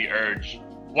fighting the urge.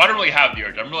 Well, I don't really have the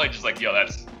urge. I'm really just like, yo,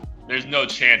 there's no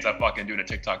chance I'm fucking doing a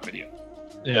TikTok video.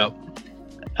 Yeah.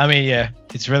 I mean, yeah,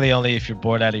 it's really only if you're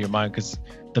bored out of your mind. Because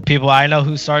the people I know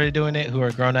who started doing it, who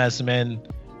are grown-ass men,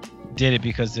 did it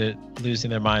because they're losing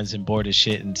their minds and bored as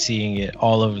shit and seeing it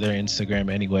all over their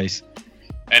Instagram anyways.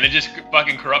 And it just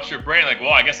fucking corrupts your brain. Like,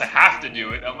 well, I guess I have to do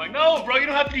it. I'm like, no, bro, you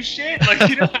don't have to do shit. Like,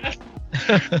 you don't have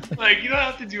to, like, you don't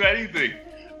have to do anything.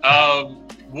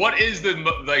 What is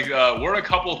what are a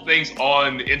couple things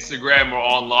on Instagram or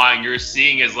online you're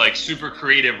seeing as like super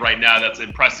creative right now that's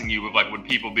impressing you with like with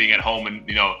people being at home and,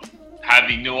 you know,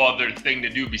 having no other thing to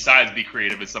do besides be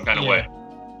creative in some kind of way?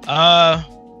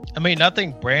 I mean,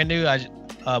 nothing brand new.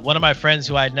 One of my friends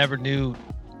who I never knew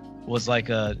was like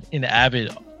an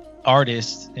avid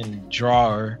artist and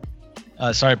drawer.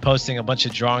 Started posting a bunch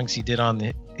of drawings he did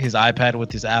on his iPad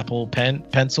with his Apple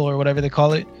pencil or whatever they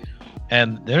call it.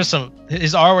 And his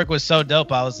artwork was so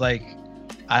dope. I was like,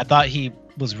 I thought he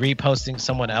was reposting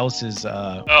someone else's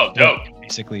dope. work,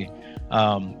 basically.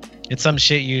 It's some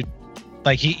shit you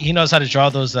like. He knows how to draw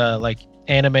those like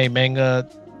anime manga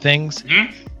things.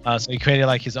 Mm-hmm. So he created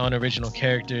like his own original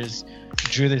characters.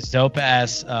 Drew this dope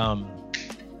ass.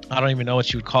 I don't even know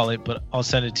what you would call it, but I'll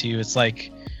send it to you. It's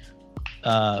like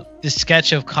this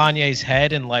sketch of Kanye's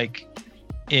head, and like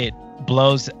it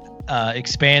blows,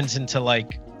 expands into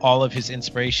like all of his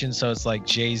inspiration. So it's like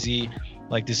Jay-Z,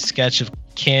 like this sketch of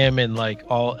Kim and like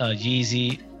all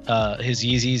Yeezy, his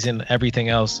Yeezys and everything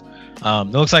else. It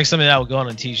looks like something that would go on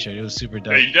a t-shirt. It was super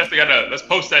dope. Yeah, you definitely gotta, let's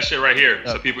post that shit right here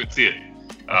so people can see it.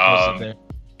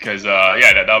 Because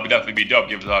that would definitely be dope.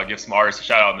 Give some artists a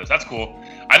shout out on this. That's cool.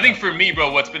 I think for me,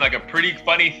 bro, what's been like a pretty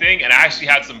funny thing, and I actually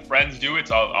had some friends do it,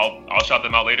 so I'll shout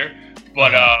them out later.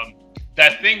 But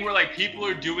that thing where like people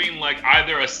are doing like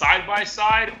either a side by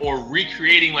side or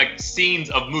recreating like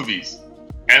scenes of movies,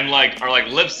 and like are like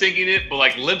lip syncing it, but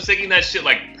like lip syncing that shit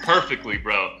like perfectly,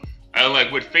 bro. And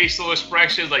like with facial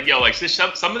expressions, like like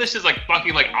some of this is like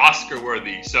fucking like Oscar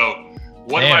worthy. So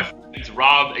one of my friends,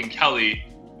 Rob and Kelly,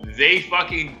 they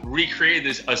fucking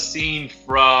recreated a scene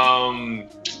from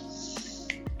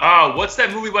what's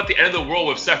that movie about the end of the world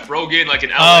with Seth Rogen, like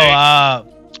in LA?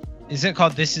 Is it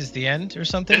called This Is the End or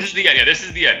something? This is the end. Yeah, This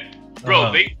Is the End.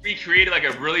 Bro, they recreated like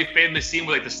a really famous scene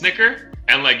with like the Snicker,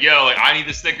 and like like I need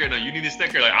the Snicker, no, you need the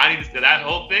Snicker, like I need that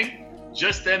whole thing.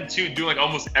 Just them two doing like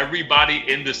almost everybody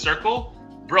in the circle.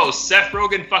 Bro, Seth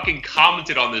Rogen fucking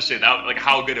commented on this shit, like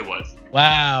how good it was.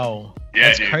 Wow. Yeah,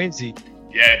 that's dude. Crazy.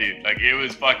 Yeah, dude. Like it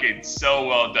was fucking so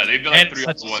well done. They've done like 3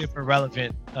 such other a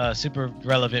ones. super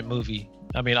relevant movie.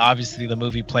 I mean, obviously the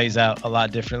movie plays out a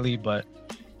lot differently, but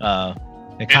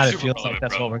it kind of feels like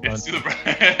that's what we're going through.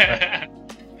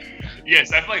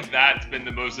 Yes, I feel like that's been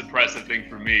the most impressive thing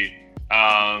for me.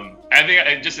 I think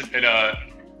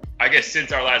I guess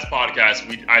since our last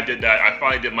podcast, I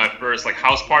finally did my first like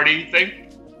house party thing.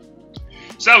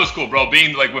 So that was cool, bro.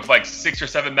 Being like with like 6 or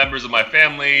 7 members of my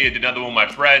family, I did another one with my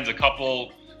friends, a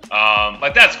couple.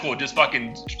 Like that's cool. Just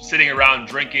fucking sitting around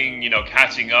drinking,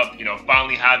 catching up,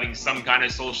 finally having some kind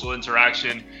of social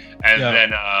interaction. And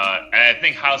then and I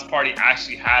think house party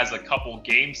actually has a couple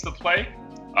games to play.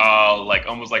 Like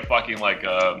almost like fucking like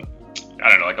I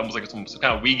don't know, like almost like some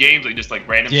kind of Wii games, like just like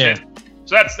random shit.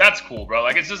 So that's cool, bro.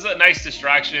 Like it's just a nice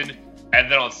distraction.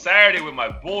 And then on Saturday with my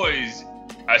boys,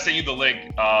 I sent you the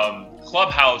link.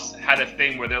 Clubhouse had a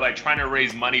thing where they're like trying to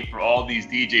raise money for all these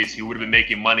DJs who would have been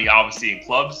making money obviously in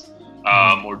clubs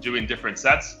or doing different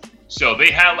sets. So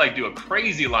they had like do a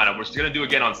crazy lineup, which they're gonna do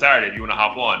again on Saturday if you want to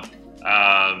hop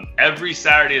on. Every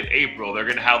Saturday of April, they're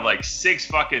gonna have like 6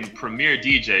 fucking premier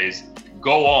DJs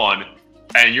go on,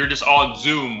 and you're just on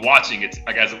Zoom watching it,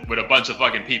 I guess, with a bunch of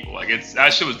fucking people. Like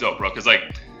that shit was dope, bro. Cause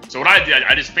like, so what I did,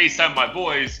 I just FaceTimed my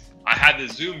boys. I had the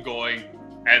Zoom going,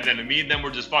 and then me and them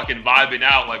were just fucking vibing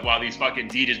out, like while these fucking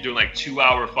DJs doing like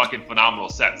 2-hour fucking phenomenal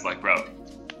sets, like, bro.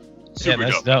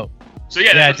 Super dope. So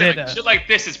shit like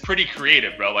this is pretty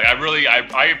creative, bro. Like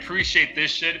I appreciate this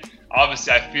shit.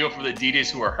 Obviously, I feel for the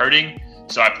DJs who are hurting.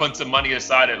 So I put some money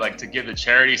aside to give to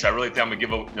charity. So I really think I'm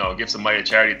gonna give some money to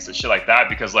charity to shit like that,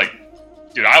 because like,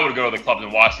 dude, I would go to the clubs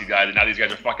and watch these guys, and now these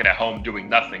guys are fucking at home doing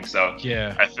nothing. So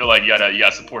I feel like you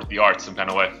gotta support the arts some kind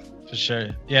of way. For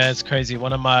sure. Yeah, it's crazy.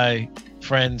 One of my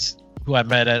friends who I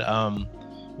met at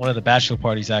one of the bachelor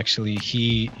parties, actually,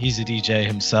 he's a DJ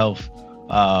himself,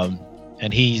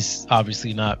 and he's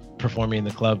obviously not performing in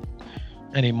the club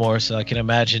anymore. So I can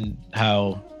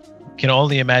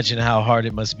only imagine how hard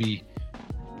it must be,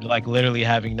 like literally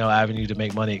having no avenue to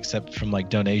make money except from like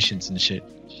donations and shit.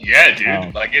 Yeah,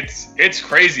 dude. Like it's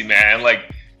crazy, man.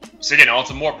 Like, so again, on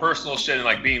some more personal shit and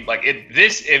like being like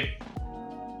if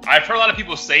I've heard a lot of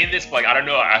people saying this, but like I don't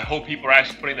know. I hope people are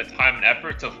actually putting the time and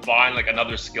effort to find like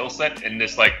another skill set in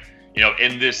this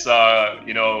in this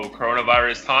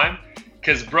coronavirus time.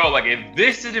 Because bro, like if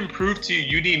this didn't prove to you,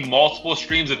 you need multiple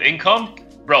streams of income,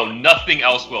 bro. Nothing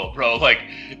else will, bro. Like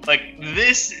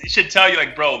this should tell you,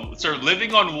 like, bro, sir,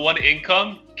 living on one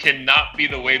income cannot be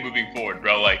the way moving forward,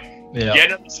 bro. Like,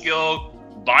 get a skill,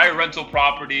 buy a rental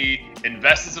property,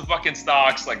 invest in some fucking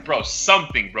stocks, like, bro,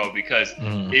 something, bro. Because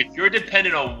if you're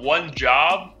dependent on one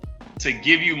job to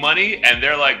give you money, and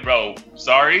they're like, bro,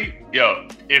 sorry,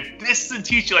 if this doesn't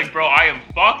teach you, like, bro, I am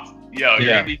fucked, you're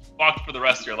gonna be fucked for the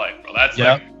rest of your life, bro. That's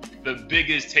like the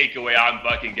biggest takeaway I'm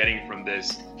fucking getting from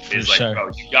this is like,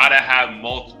 bro, you gotta have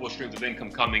multiple streams of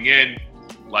income coming in.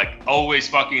 Like, always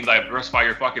fucking diversify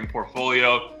your fucking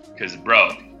portfolio, because,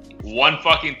 bro, one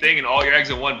fucking thing and all your eggs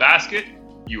in one basket,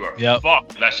 you are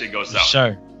fucked. That shit goes south.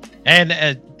 Sure. And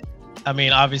I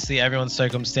mean, obviously everyone's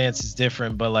circumstance is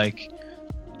different, but like,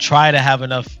 try to have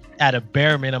enough at a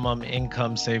bare minimum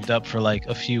income saved up for like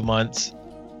a few months.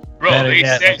 Bro, they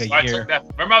said, like so I took that.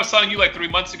 Remember I was telling you like 3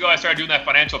 months ago I started doing that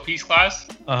financial peace class?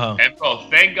 And bro,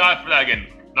 thank God for that. Again,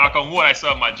 knock on wood, I still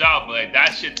have my job, but like,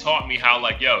 that shit taught me how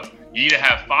like, yo, you need to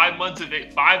have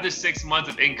 5 to 6 months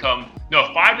of income.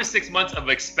 No, 5 to 6 months of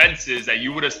expenses that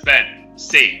you would have spent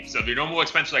saved. So if your normal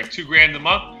expense is like $2,000 a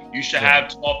month, you should have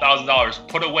 $12,000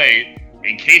 put away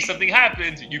in case something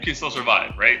happens. You can still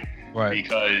survive, right? Right.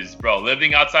 Because bro,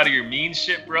 living outside of your means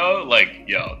shit, bro, like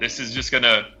yo, this is just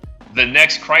gonna the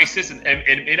next crisis, and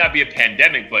it may not be a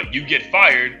pandemic, but you get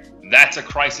fired, that's a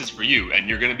crisis for you, and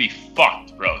you're gonna be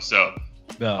fucked, bro. So.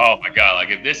 Oh my God, like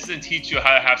if this doesn't teach you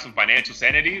how to have some financial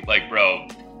sanity, like bro,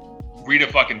 read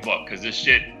a fucking book, because this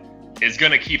shit is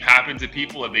gonna keep happening to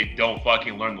people if they don't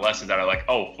fucking learn the lessons that are like,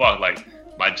 oh fuck, like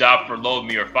my job furloughed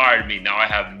me or fired me, now I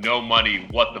have no money,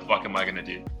 what the fuck am I gonna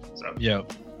do? So yeah,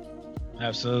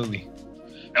 absolutely.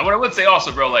 And what I would say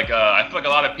also, bro, like I feel like a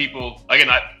lot of people, again,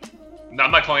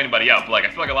 I'm not calling anybody out, but like I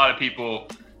feel like a lot of people,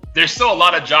 there's still a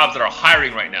lot of jobs that are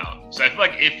hiring right now. So I feel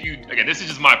like if you, again, this is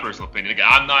just my personal opinion. Again,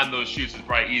 I'm not in those shoes. It's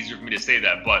probably easier for me to say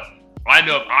that. But I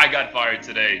know if I got fired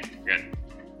today,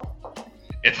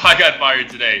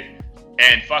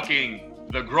 and fucking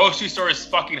the grocery store is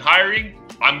fucking hiring,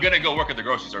 I'm going to go work at the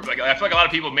grocery store. Like, I feel like a lot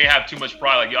of people may have too much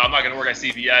pride. Like, yo, I'm not going to work at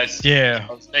CVS. Yeah.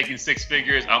 I was making 6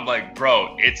 figures. I'm like,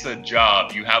 bro, it's a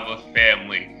job. You have a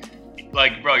family.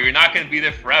 Like, bro, you're not going to be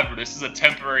there forever. This is a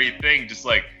temporary thing. Just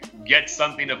like, get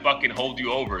something to fucking hold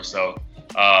you over. So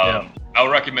I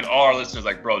would recommend all our listeners,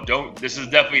 like, bro, this is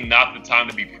definitely not the time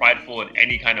to be prideful in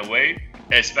any kind of way,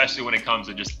 especially when it comes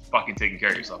to just fucking taking care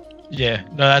of yourself. Yeah,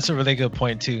 no, that's a really good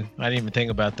point too. I didn't even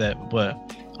think about that, but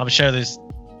I'm sure there's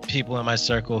people in my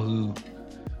circle who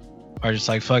are just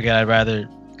like, fuck it, I'd rather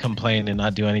complain and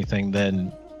not do anything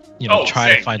than,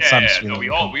 try to find some. No, we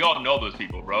all know those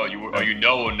people, bro. You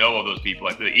know of those people.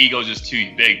 Like the ego's just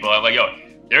too big, but I'm like, yo,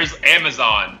 there's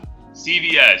Amazon,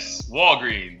 CVS,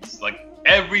 Walgreens, like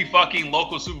every fucking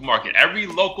local supermarket, every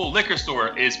local liquor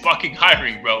store is fucking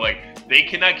hiring, bro. Like they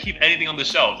cannot keep anything on the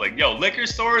shelves. Like, yo, liquor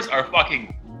stores are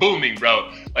fucking booming,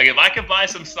 bro. Like if I could buy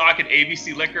some stock in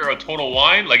ABC Liquor or Total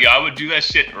Wine, like yo, I would do that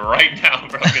shit right now,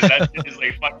 bro. Because that shit is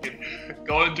like fucking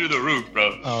going through the roof,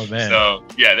 bro. Oh man. So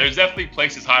yeah, there's definitely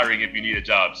places hiring if you need a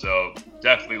job. So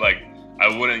definitely like,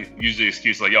 I wouldn't use the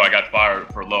excuse like, yo, I got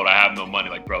fired for load, I have no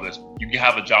money. Like, bro, you can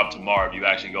have a job tomorrow if you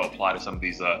actually go apply to some of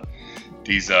these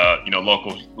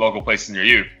local places near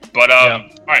you. But all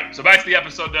right, so back to the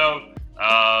episode though.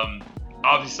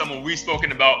 Obviously someone we've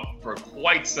spoken about for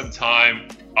quite some time.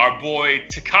 Our boy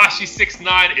Tekashi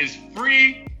 6ix9ine is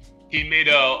free. He made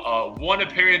a one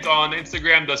appearance on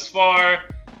Instagram thus far.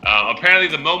 Apparently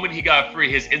the moment he got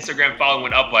free, his Instagram following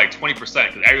went up like 20%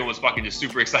 because everyone was fucking just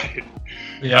super excited.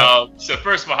 Yeah. So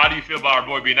first of all, how do you feel about our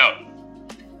boy being out?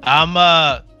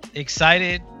 I'm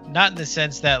excited, not in the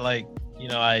sense that like,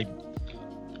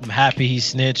 I'm happy he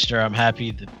snitched or I'm happy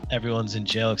that everyone's in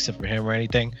jail except for him or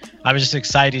anything. I'm just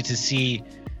excited to see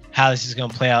how this is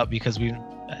going to play out because we,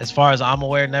 as far as I'm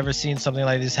aware, never seen something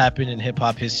like this happen in hip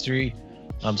hop history.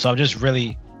 So I'm just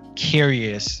really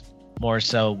curious more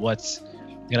so what's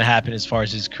going to happen as far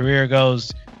as his career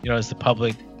goes. Is the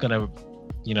public going to,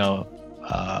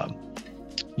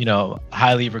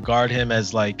 highly regard him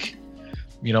as like,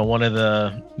 one of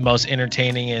the most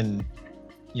entertaining and,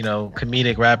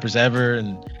 comedic rappers ever.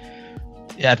 And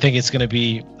yeah, I think it's going to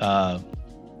be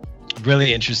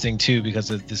really interesting too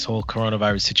because of this whole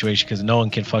coronavirus situation because no one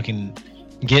can fucking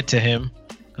get to him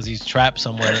because he's trapped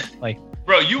somewhere. Like,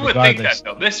 bro, you would think that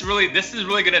though. This is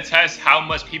really gonna test how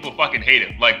much people fucking hate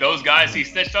him. Like those guys he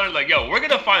snitched on, like, yo, we're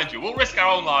gonna find you. We'll risk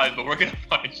our own lives, but we're gonna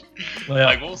find you. Well, yeah.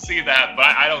 Like we'll see that, but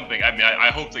I don't think. I mean,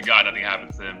 I hope to God nothing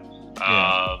happens to him.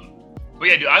 But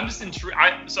yeah, dude, I'm just intrigued.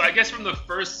 So I guess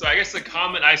the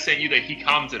comment I sent you that he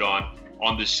commented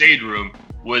on the Shade Room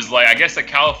was like, I guess the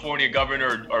California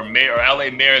governor or mayor or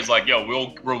LA mayor is like, yo,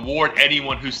 we'll reward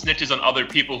anyone who snitches on other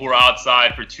people who are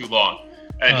outside for too long.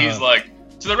 And he's like,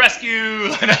 to the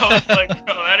rescue. And I was like,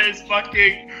 bro, that is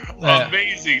fucking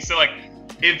amazing. So like,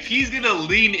 if he's gonna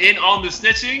lean in on the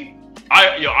snitching,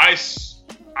 I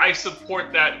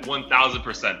support that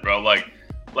 1000%, bro. Like,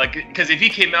 because if he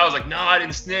came out, I was like, nah, I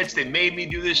didn't snitch. They made me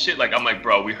do this shit. Like, I'm like,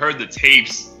 bro, we heard the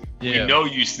tapes. Yeah. We know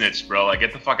you snitched, bro. Like,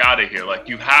 get the fuck out of here. Like,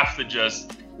 you have to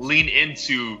just lean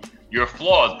into your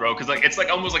flaws, bro. Because like, it's like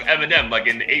almost like Eminem, like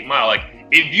in 8 Mile. Like,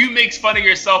 if you make fun of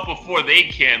yourself before they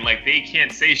can, like, they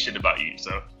can't say shit about you.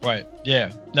 So. Right.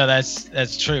 Yeah. No,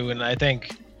 that's true. And I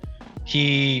think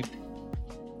even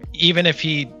if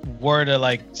he were to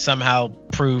like somehow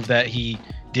prove that he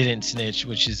didn't snitch,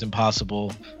 which is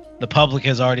impossible. the public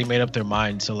has already made up their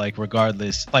mind. So like,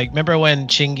 regardless, like, remember when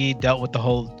Chingy dealt with the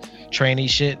whole trainee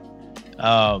shit?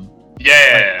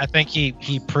 Yeah. Like, I think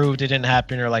he proved it didn't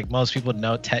happen, or like most people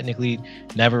know technically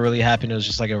never really happened. It was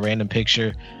just like a random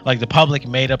picture. Like the public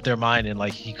made up their mind, and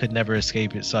like he could never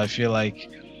escape it. So I feel like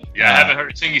I haven't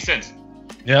heard Chingy since.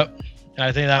 Yep, and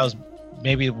I think that was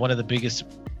maybe one of the biggest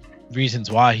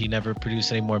reasons why he never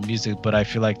produced any more music. But I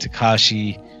feel like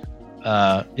Tekashi,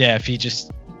 if he just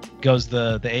goes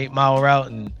the 8 Mile route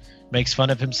and makes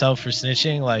fun of himself for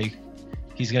snitching, like,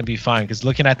 he's gonna be fine. Because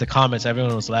looking at the comments,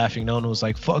 everyone was laughing. No one was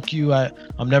like, "Fuck you!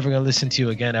 I'm never gonna listen to you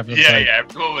again." Everyone's like,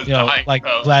 everyone was like,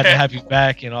 glad to have you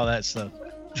back and all that stuff.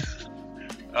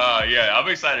 I'm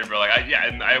excited, bro. Like,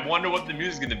 and I wonder what the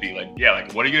music's gonna be like. Yeah,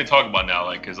 like, what are you gonna talk about now?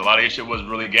 Like, because a lot of your shit was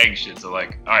really gang shit. So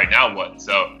like, all right, now what?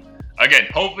 So again,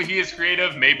 hopefully he is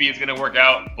creative. Maybe it's gonna work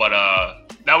out. But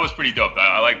that was pretty dope.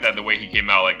 I like that the way he came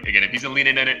out. Like, again, if he's gonna lean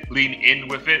in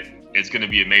with it, it's gonna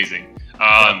be amazing.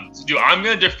 So dude, I'm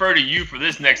gonna defer to you for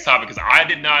this next topic because I've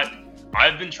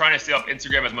been trying to stay off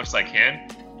Instagram as much as I can.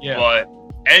 Yeah. But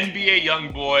NBA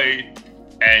YoungBoy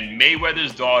and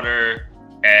Mayweather's daughter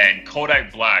and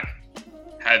Kodak Black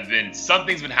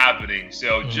something's been happening.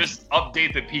 So just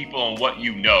update the people on what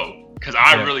you know, because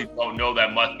I really don't know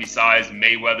that much besides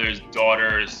Mayweather's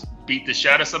daughters beat the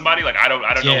shit out of somebody. Like, I don't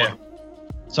know.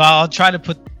 So I'll try to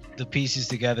put the pieces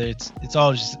together. It's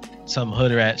all just some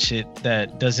hood rat shit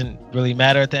that doesn't really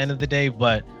matter at the end of the day.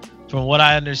 But from what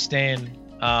I understand,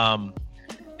 NBA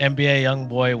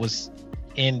YoungBoy was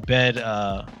in bed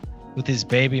with his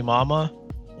baby mama,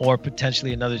 or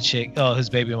potentially another chick. Oh, his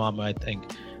baby mama, I think.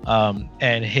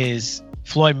 And his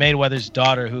Floyd Mayweather's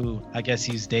daughter, who I guess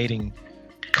he's dating,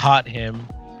 caught him.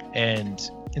 And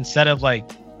instead of like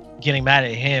getting mad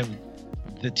at him,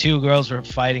 the two girls were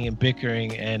fighting and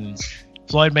bickering, and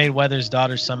Floyd Mayweather's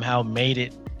daughter somehow made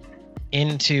it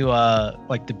into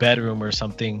like the bedroom or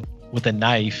something with a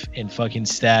knife and fucking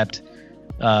stabbed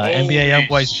NBA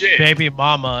YoungBoy's baby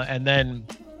mama, and then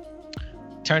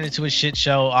turned into a shit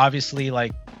show. Obviously,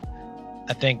 like,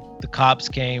 I think the cops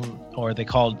came, or they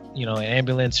called, an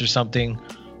ambulance or something,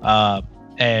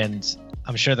 and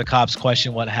I'm sure the cops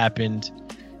questioned what happened,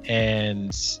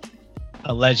 and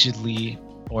allegedly,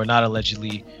 or not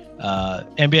allegedly,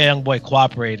 NBA YoungBoy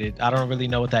cooperated. I don't really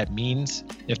know what that means.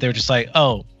 If they were just like,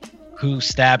 oh, who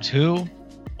stabbed who?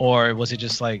 Or was it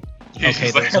just like,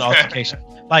 okay, there's an altercation?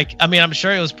 Like, I mean, I'm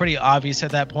sure it was pretty obvious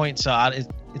at that point. So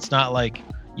it's not like,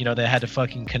 they had to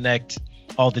fucking connect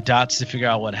all the dots to figure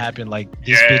out what happened. Like,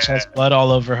 this bitch has blood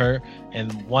all over her,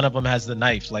 and one of them has the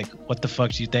knife. Like, what the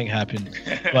fuck do you think happened?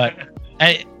 But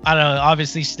I don't know.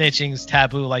 Obviously, snitching's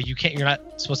taboo. Like, you're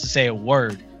not supposed to say a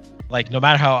word. Like, no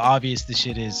matter how obvious the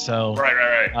shit is. So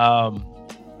right.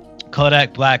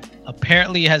 Kodak Black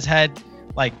apparently has had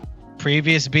like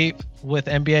previous beef with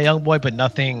NBA YoungBoy, but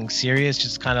nothing serious.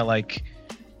 Just kind of like,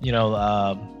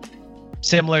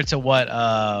 similar to what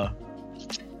I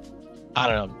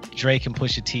don't know, Drake and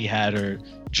Pusha T had, or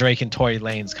Drake and Tory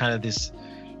Lanez. Kind of this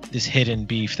hidden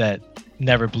beef that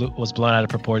never was blown out of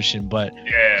proportion. But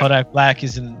Kodak Black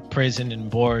is in prison and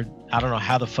bored. I don't know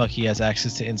how the fuck he has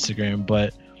access to Instagram,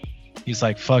 but he's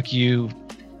like, fuck you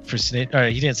for snitch. Or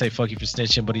he didn't say fuck you for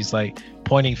snitching, but he's like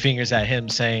pointing fingers at him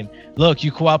saying, look,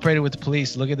 you cooperated with the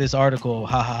police. Look at this article.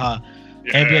 Ha ha ha.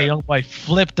 NBA YoungBoy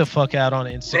flipped the fuck out on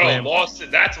Instagram. Bro, lost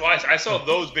it. That's why I saw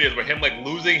those videos where him like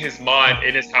losing his mind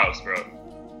in his house, bro.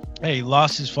 Hey, he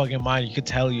lost his fucking mind. You could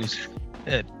tell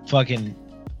it fucking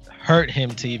hurt him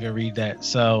to even read that.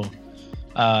 So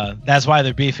that's why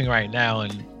they're beefing right now.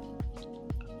 And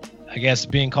I guess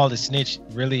being called a snitch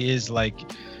really is like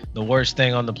the worst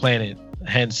thing on the planet.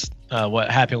 Hence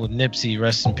what happened with Nipsey.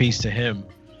 Rest in peace to him.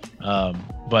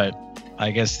 But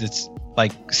I guess it's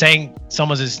like saying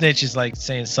someone's a snitch is like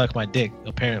saying suck my dick,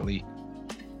 apparently.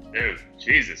 Dude,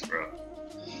 Jesus, bro.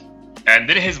 And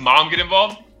didn't his mom get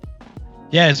involved?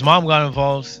 Yeah, his mom got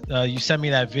involved. You sent me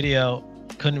that video.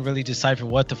 Couldn't really decipher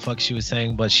what the fuck she was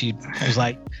saying, but she was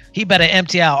like, he better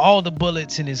empty out all the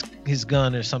bullets in his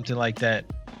gun or something like that.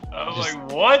 I was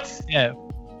like, what? Yeah.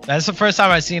 That's the first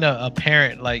time I've seen a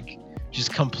parent like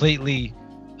just completely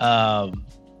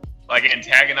like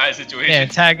antagonize the situation. Yeah,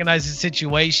 antagonize the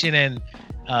situation and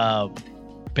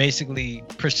basically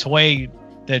persuade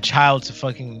their child to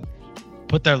fucking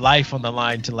put their life on the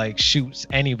line to like shoot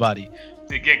anybody.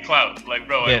 To get clout. Like,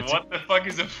 bro, like, what the fuck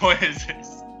is the point of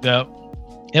this? Yep.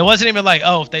 It wasn't even like,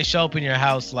 oh, if they show up in your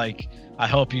house, like, I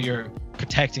hope you're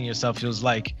protecting yourself. It was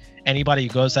like, anybody who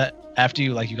goes after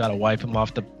you, like, you gotta wipe them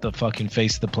off the fucking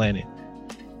face of the planet.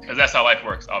 Because that's how life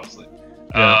works, obviously.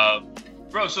 Yeah.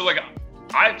 Bro, so like,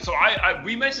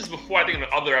 we mentioned this before, I think in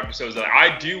other episodes, that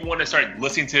I do want to start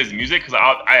listening to his music because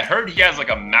I heard he has like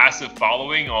a massive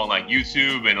following on like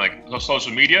YouTube and like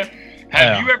social media.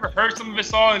 Have you ever heard some of his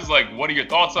songs? Like, what are your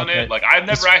thoughts on it? Like, I've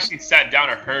never actually sat down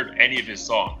or heard any of his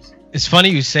songs. It's funny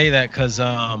you say that because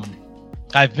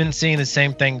I've been seeing the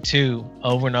same thing too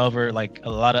over and over. Like a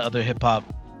lot of other hip hop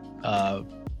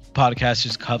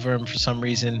podcasters cover him for some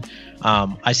reason.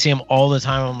 I see him all the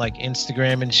time on like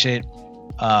Instagram and shit.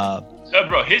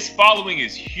 Bro, his following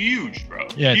is huge, bro.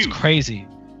 Yeah, huge. It's crazy.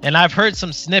 And I've heard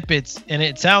some snippets and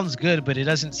it sounds good, but it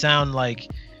doesn't sound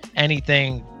like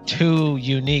anything too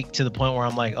unique to the point where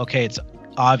I'm like, okay, it's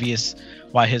obvious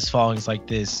why his following's like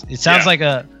this. It sounds like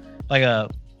a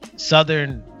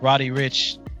Southern Roddy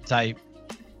Ricch type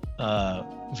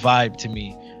vibe to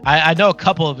me. I know a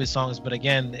couple of his songs, but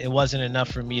again, it wasn't enough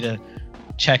for me to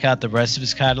check out the rest of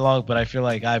his catalog. But I feel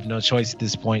like I have no choice at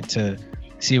this point to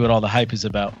see what all the hype is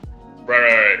about.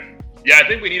 Right. Yeah, I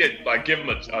think we need to like give him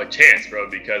a chance, bro.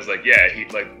 Because like, yeah, he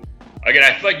like. Again,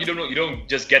 I feel like you don't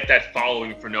just get that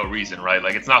following for no reason, right?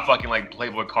 Like, it's not fucking like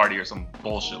Playboy Cardi or some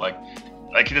bullshit. Like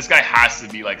this guy has to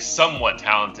be like somewhat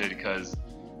talented because,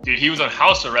 dude, he was on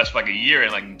house arrest for like a year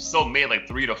and like still made like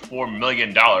 $3 to $4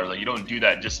 million. Like, you don't do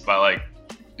that just by like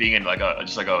being in like a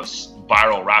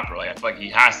viral rapper. Like, I feel like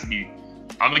he has to be.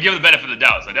 I'm gonna give him the benefit of the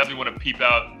doubt. So I definitely want to peep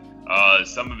out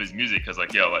some of his music because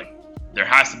like, yo, like there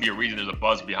has to be a reason. There's a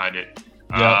buzz behind it.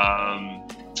 Yeah.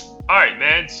 All right,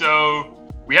 man. So.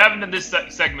 We haven't done this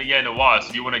segment yet in a while, so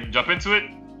do you want to jump into it?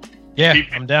 Yeah,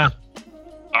 I'm down.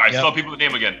 All right, tell people the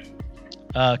name again.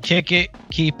 Kick It,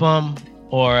 Keep 'Em,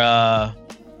 or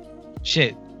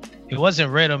shit. It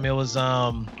wasn't Rhythm, it was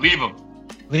Leave 'Em.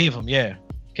 Leave 'Em, yeah.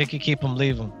 Kick It, Keep 'Em,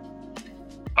 Leave 'Em.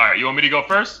 All right, you want me to go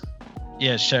first?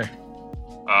 Yeah, sure.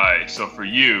 All right, so for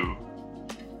you,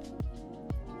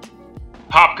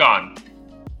 Popcorn.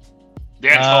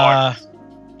 Dance hard.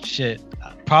 Shit.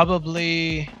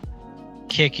 Probably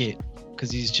Kick It, because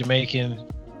he's Jamaican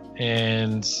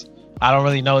and I don't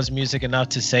really know his music enough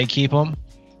to say keep him.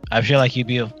 I feel like he'd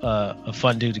be a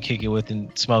fun dude to kick it with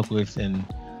and smoke with and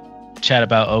chat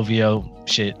about OVO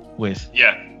shit with.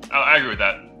 Yeah, I agree with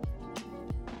that.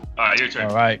 All right, your turn.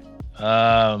 All right.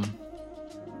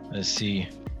 Let's see.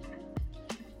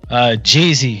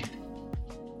 Jeezy.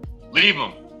 Leave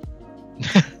him.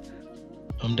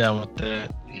 I'm down with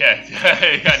that. Yeah,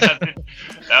 nothing.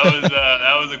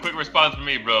 That was a quick response from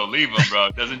me, bro. Leave him,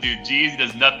 bro. Doesn't do Jeezy,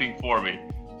 does nothing for me.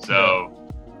 So,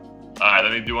 all right,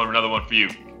 let me do another one for you.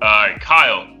 All right,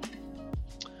 Kyle.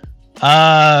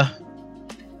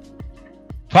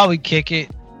 Probably Kick It.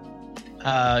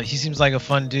 He seems like a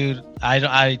fun dude.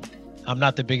 I'm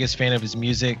not the biggest fan of his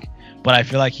music, but I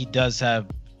feel like he does have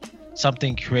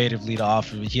something creatively to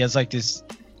offer. He has like this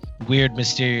weird,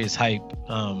 mysterious hype.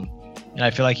 And I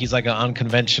feel like he's like an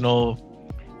unconventional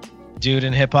dude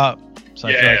in hip hop. So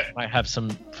I feel like he might have some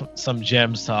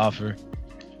gems to offer.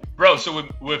 Bro, so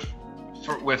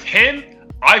with him,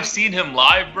 I've seen him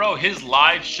live, bro. His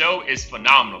live show is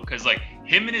phenomenal because like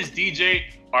him and his DJ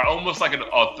are almost like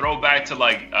a throwback to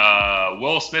like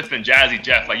Will Smith and Jazzy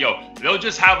Jeff. Like, yo, they'll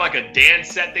just have like a dance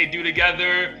set they do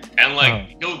together, and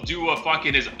like he'll do an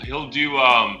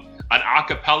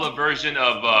acapella version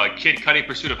of Kid Cudi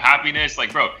Pursuit of Happiness.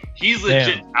 Like, bro, he's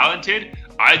legit talented.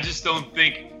 I just don't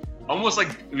think, almost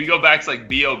like we go back to like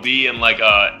B.O.B. and like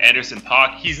Anderson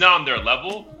 .Paak, he's not on their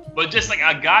level, but just like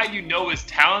a guy you know is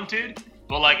talented,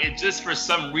 but like it just for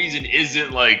some reason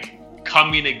isn't like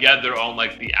coming together on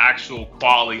like the actual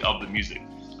quality of the music.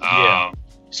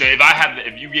 So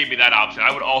if you gave me that option,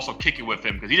 I would also kick it with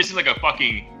him because he just seems like a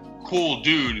fucking cool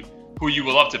dude who you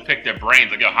would love to pick their brains.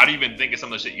 Like, yo, how do you even think of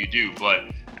some of the shit you do? But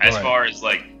as far as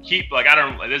like his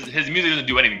music doesn't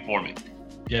do anything for me.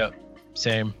 Yeah,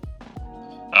 same.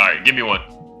 All right, give me one.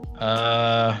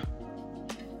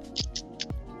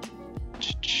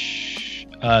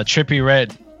 Trippie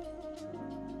Redd.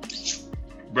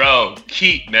 Bro,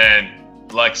 Keep, man.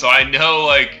 Like, so I know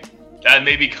like that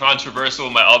may be controversial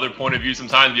in my other point of view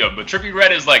sometimes, yo, but Trippie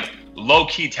Redd is like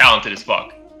low-key talented as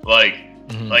fuck. Like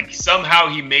somehow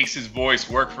he makes his voice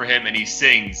work for him and he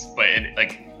sings, but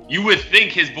like you would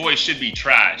think his voice should be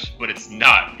trash, but it's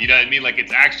not. You know what I mean? Like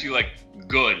it's actually like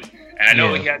good. And I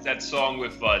know he has that song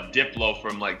with Diplo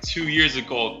from like 2 years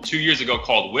ago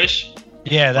called Wish.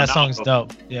 Yeah, that song's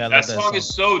dope. Yeah, I love that song is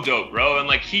so dope, bro. And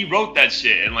like he wrote that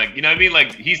shit, and like you know what I mean?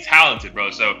 Like he's talented, bro.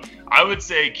 So I would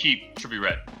say keep Trippie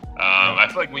Redd. I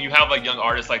feel like when you have like young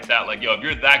artists like that, like yo, if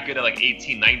you're that good at like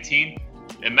 18, 19,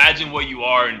 imagine what you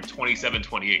are in 27,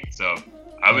 28. So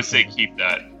I would say keep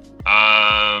that.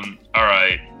 All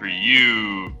right, for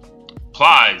you,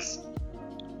 Plies.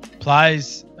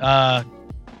 Plies,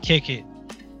 Kick It.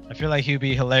 I feel like he'd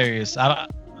be hilarious. I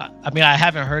mean, I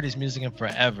haven't heard his music in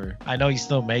forever. I know he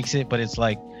still makes it, but it's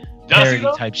like parody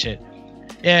type shit.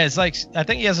 Yeah, it's like I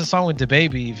think he has a song with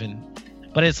DaBaby even,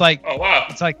 but it's like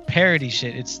it's like parody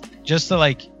shit. It's just to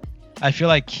like, I feel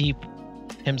like keep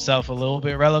himself a little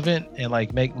bit relevant and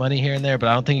like make money here and there, but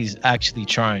I don't think he's actually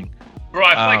trying. Bro,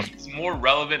 I feel like he's more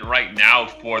relevant right now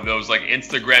for those like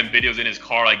Instagram videos in his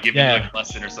car, like giving you like a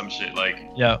lesson or some shit. Like,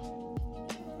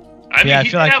 I mean,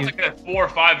 he did have like a 4 or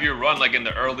 5 year run, like in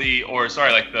the early,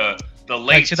 like the late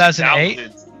like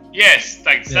 2008. Yes,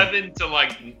 like 7 to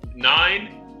like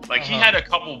 9. Like he had a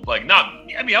couple, like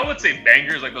I would say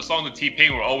bangers. Like the songs with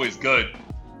T-Pain were always good.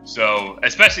 So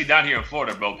especially down here in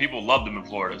Florida, bro, people loved him in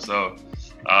Florida. So,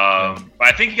 but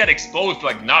I think he got exposed to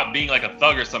like not being like a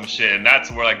thug or some shit, and that's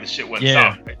where like the shit went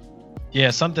south. Right?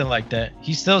 Yeah, something like that.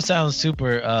 He still sounds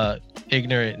super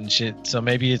ignorant and shit. So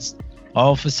maybe it's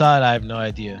all facade. I have no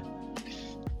idea.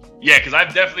 Yeah, because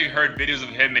I've definitely heard videos of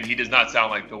him, and he does not sound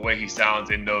like the way he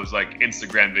sounds in those like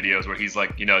Instagram videos where he's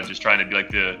like, just trying to be like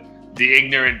the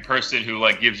ignorant person who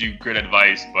like gives you good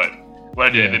advice. But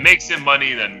if it makes him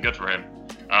money, then good for him.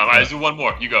 All right, let's do one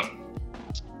more. You go.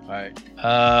 All right.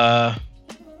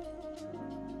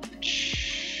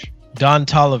 Don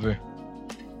Toliver.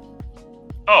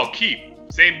 Oh, keep.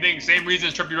 Same thing. Same reason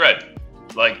as Trippie Redd.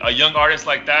 Like a young artist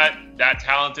like that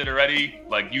talented already.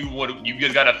 Like you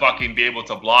just gotta fucking be able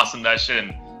to blossom that shit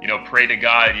and pray to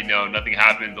God. Nothing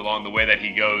happens along the way that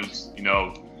he goes.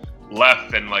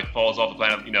 Left and like falls off the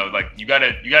planet. Like you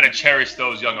gotta cherish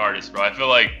those young artists, bro. I feel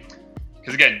like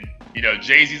because again,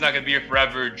 Jay-Z's not gonna be here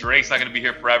forever. Drake's not gonna be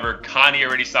here forever. Kanye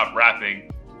already stopped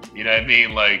rapping. You know what I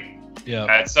mean? Like,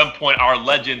 at some point, our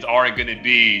legends aren't gonna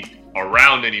be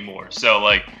around anymore. So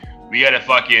like, we gotta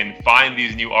fucking find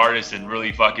these new artists and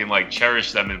really fucking like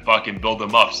cherish them and fucking build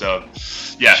them up. So,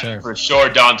 for sure,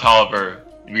 Don Toliver,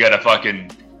 we gotta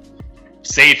fucking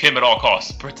save him at all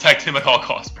costs, protect him at all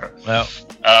costs, bro. Well,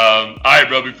 all right,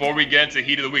 bro. Before we get into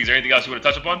heat of the week, is there anything else you want to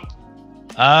touch upon?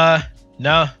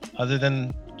 No. Other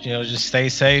than just stay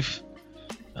safe.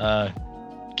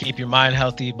 Keep your mind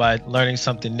healthy by learning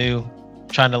something new.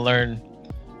 Trying to learn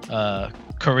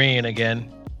Korean again.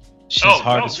 Shit's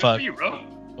hard as fuck. You, bro.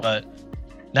 But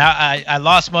now I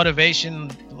lost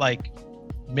motivation like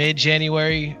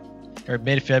mid-January or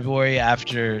mid-February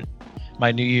after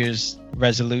my New Year's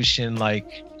resolution,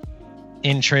 like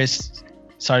interest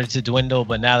started to dwindle.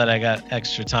 But now that I got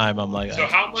extra time, I'm like, so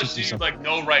how much do you like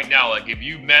know right now? Like if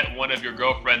you met one of your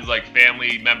girlfriend's like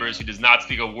family members who does not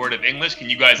speak a word of English, can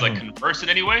you guys like converse in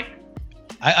any way?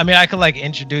 I mean, I could like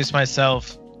introduce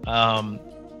myself,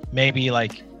 maybe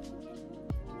like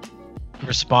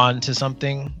respond to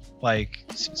something like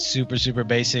super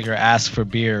basic or ask for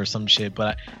beer or some shit,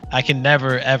 but I can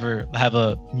never ever have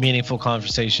a meaningful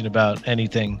conversation about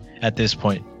anything at this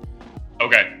point.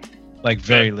 Okay. Like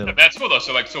very little. That's cool though.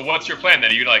 So what's your plan then?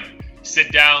 Are you gonna like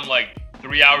sit down like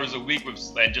 3 hours a week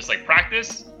and just like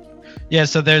practice? Yeah,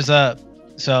 so there's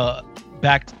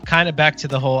back to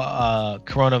the whole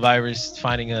coronavirus,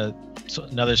 finding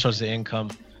another source of income.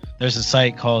 There's a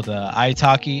site called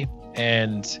italki,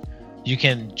 and you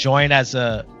can join as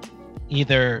a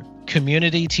either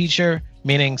community teacher,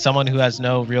 meaning someone who has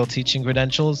no real teaching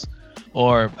credentials,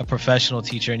 or a professional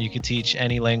teacher, and you can teach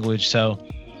any language. So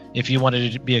if you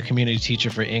wanted to be a community teacher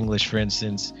for English, for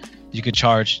instance, you could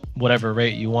charge whatever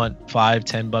rate you want,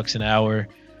 $5-10 an hour,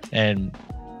 and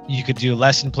you could do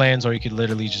lesson plans, or you could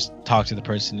literally just talk to the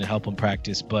person and help them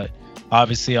practice. But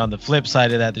obviously on the flip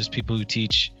side of that, there's people who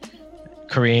teach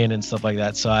Korean and stuff like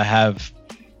that. So I have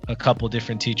a couple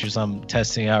different teachers I'm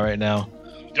testing out right now.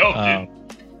 Dope, dude.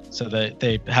 So that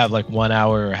they have like 1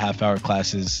 hour or half-hour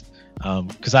classes,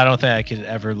 because I don't think I could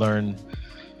ever learn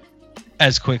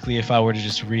as quickly if I were to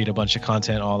just read a bunch of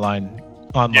content online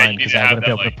because I wouldn't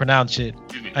be able to pronounce it.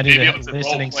 I need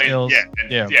listening skills.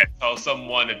 Tell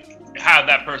someone to have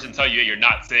that person tell you that you're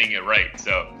not saying it right.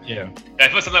 So I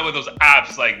feel something with those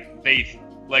apps,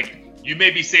 like you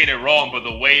may be saying it wrong, but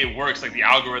the way it works, like the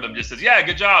algorithm just says, "Yeah,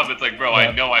 good job." It's like, bro,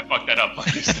 I know I fucked that up.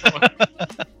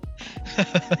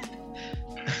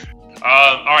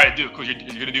 All right, dude, cool. You're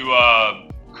gonna do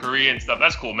Korean stuff.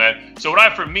 That's cool, man. So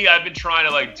I've been trying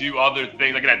to like do other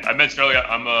things. Like I mentioned earlier,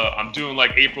 I'm doing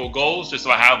like April goals just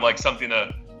so I have like something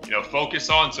to focus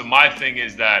on. So my thing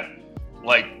is that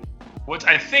like what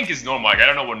I think is normal. Like I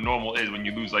don't know what normal is when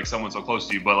you lose like someone so close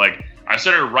to you, but like I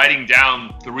started writing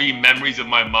down 3 memories of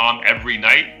my mom every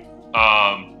night,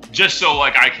 just so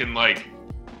like I can like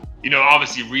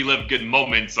obviously relive good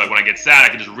moments. Like when I get sad, I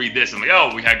can just read this and like,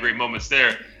 oh, we had great moments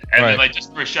there. And then like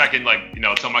just for a second, like,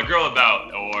 tell my girl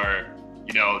about, or,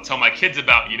 tell my kids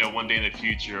about, one day in the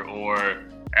future, or,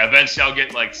 Eventually, I'll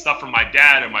get like stuff from my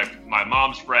dad or my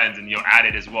mom's friends, and add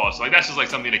it as well. So like that's just like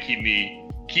something to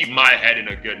keep my head in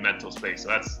a good mental space. So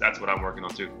that's what I'm working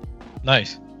on too.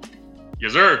 Nice.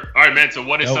 Yes, sir. All right, man. So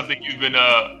what is something you've been?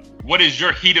 What is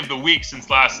your heat of the week since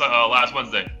last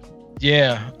Wednesday?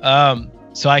 Yeah.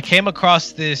 So I came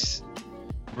across this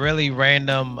really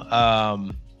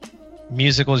random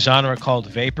musical genre called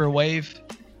vaporwave.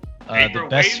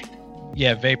 Vaporwave?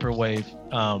 Yeah, vaporwave.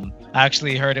 I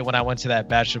actually heard it when I went to that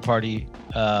bachelor party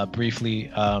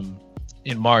briefly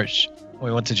in March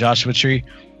when we went to Joshua Tree,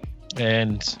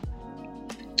 and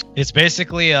it's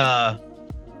basically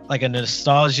like a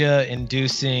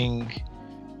nostalgia-inducing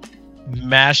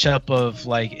mashup of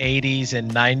like 80s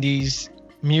and 90s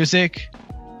music.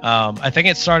 I think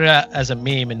it started out as a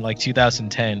meme in like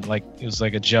 2010, like it was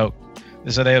like a joke.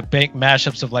 So they make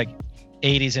mashups of like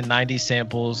 80s and 90s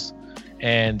samples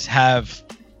and have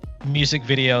music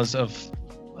videos of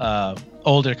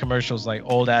older commercials, like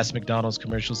old ass McDonald's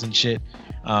commercials and shit.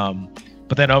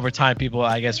 But then over time, people,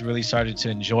 I guess, really started to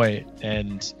enjoy it.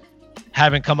 And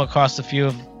having come across a few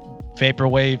of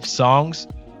vaporwave songs,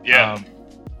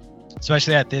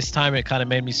 especially at this time, it kind of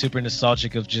made me super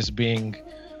nostalgic of just being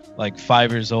like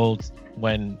 5 years old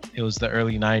when it was the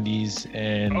early 90s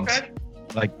and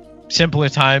like simpler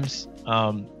times.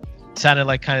 Sounded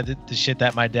like kind of the shit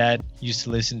that my dad used to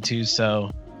listen to. So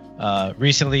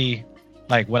recently,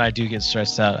 like when I do get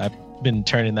stressed out, I've been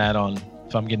turning that on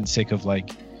if I'm getting sick of like,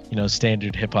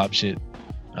 standard hip hop shit.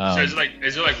 So is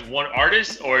it like one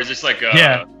artist, or is this like a...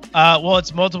 Yeah. Well,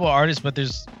 it's multiple artists, but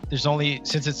there's only,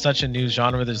 since it's such a new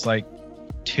genre, there's like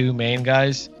 2 main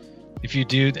guys. If you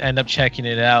do end up checking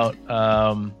it out,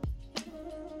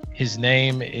 his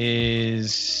name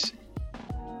is,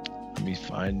 let me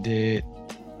find it.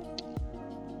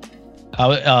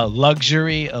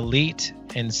 Luxury Elite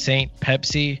and Saint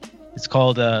Pepsi. It's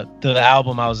called the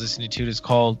album I was listening to is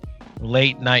called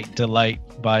Late Night Delight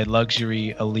by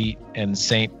Luxury Elite and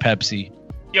Saint Pepsi.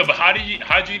 Yeah, but how did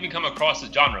you even come across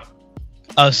this genre?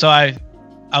 So I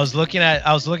was looking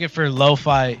for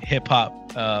lo-fi hip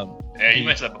hop. Yeah, you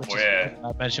mentioned that before. Yeah,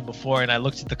 I mentioned before, and I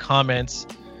looked at the comments.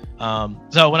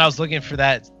 So when I was looking for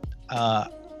that,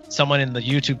 someone in the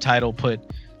YouTube title put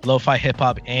lo-fi hip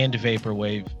hop and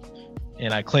vaporwave,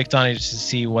 and I clicked on it just to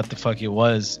see what the fuck it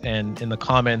was. And in the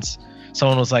comments,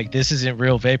 someone was like, "This isn't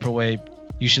real vaporwave.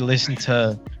 You should listen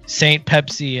to Saint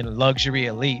Pepsi and Luxury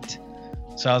Elite."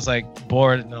 So I was like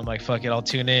bored, and I'm like, "Fuck it, I'll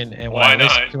tune in." And when I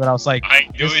listened to it, I was like, "I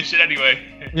ain't doing shit anyway."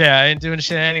 Yeah, I ain't doing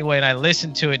shit anyway. And I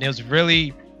listened to it, and it was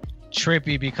really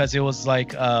trippy because it was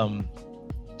like a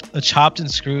chopped and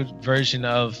screwed version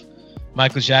of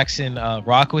Michael Jackson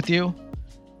 "Rock With You."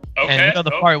 Okay. And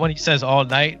the part when he says "all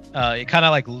night," it kind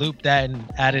of like looped that and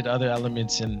added other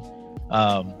elements, and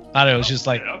I don't know, it was just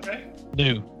like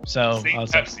new. So Saint I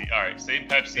was Pepsi. like, all right, Saint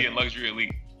Pepsi and Luxury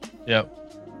Elite. Yep.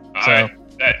 All so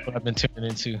right, that's what I've been tuning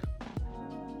into. Man,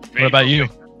 what about you?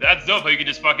 That's dope. How you can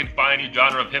just fucking find a new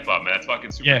genre of hip hop, man. That's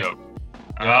fucking super dope.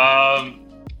 Yeah.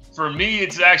 For me,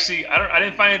 it's actually I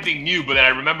didn't find anything new, but then I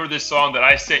remember this song that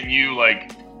I sent you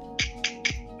like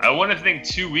I want to think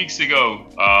 2 weeks ago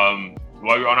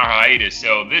while we were on our hiatus.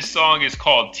 So this song is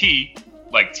called Tea,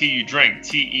 like tea you drink,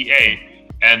 TEA,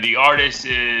 and the artist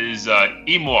is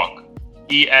Emawk,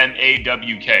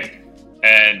 ENAWK.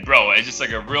 And bro, it's just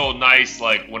like a real nice,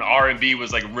 like when R&B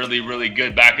was like really, really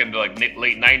good back in the like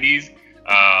late 90s.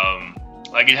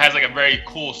 Like it has like a very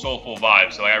cool soulful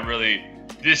vibe. So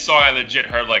this song I legit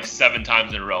heard like 7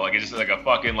 times in a row. Like it's just like a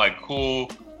fucking like cool,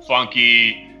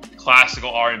 funky, classical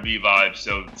R&B vibe.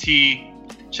 So T,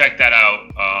 check that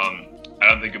out. I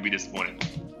don't think you'll be disappointed.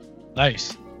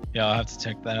 Nice. Yeah, I'll have to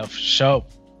check that out for sure. All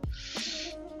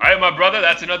right, my brother,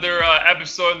 that's another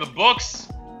episode in the books.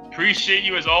 Appreciate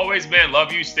you as always, man.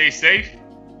 Love you. Stay safe.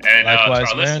 And Likewise,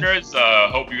 to our listeners,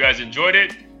 hope you guys enjoyed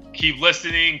it. Keep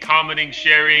listening, commenting,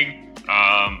 sharing.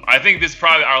 I think this is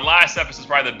probably our last episode. Is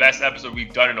probably the best episode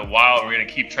we've done in a while. We're gonna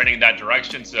keep trending in that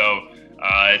direction. So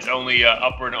it's only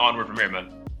upward and onward from here,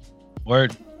 man.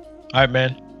 Word. All right,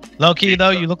 man. Low key though,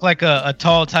 you look like a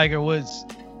tall Tiger Woods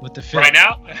with the fit. Right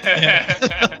now? Yeah.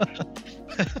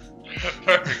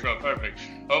 Perfect, bro. Perfect.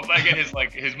 Hope I get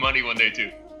his money one day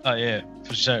too. Oh yeah,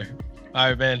 for sure. All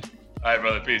right, man. All right,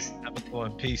 brother. Peace. Have a good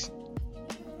one. Peace.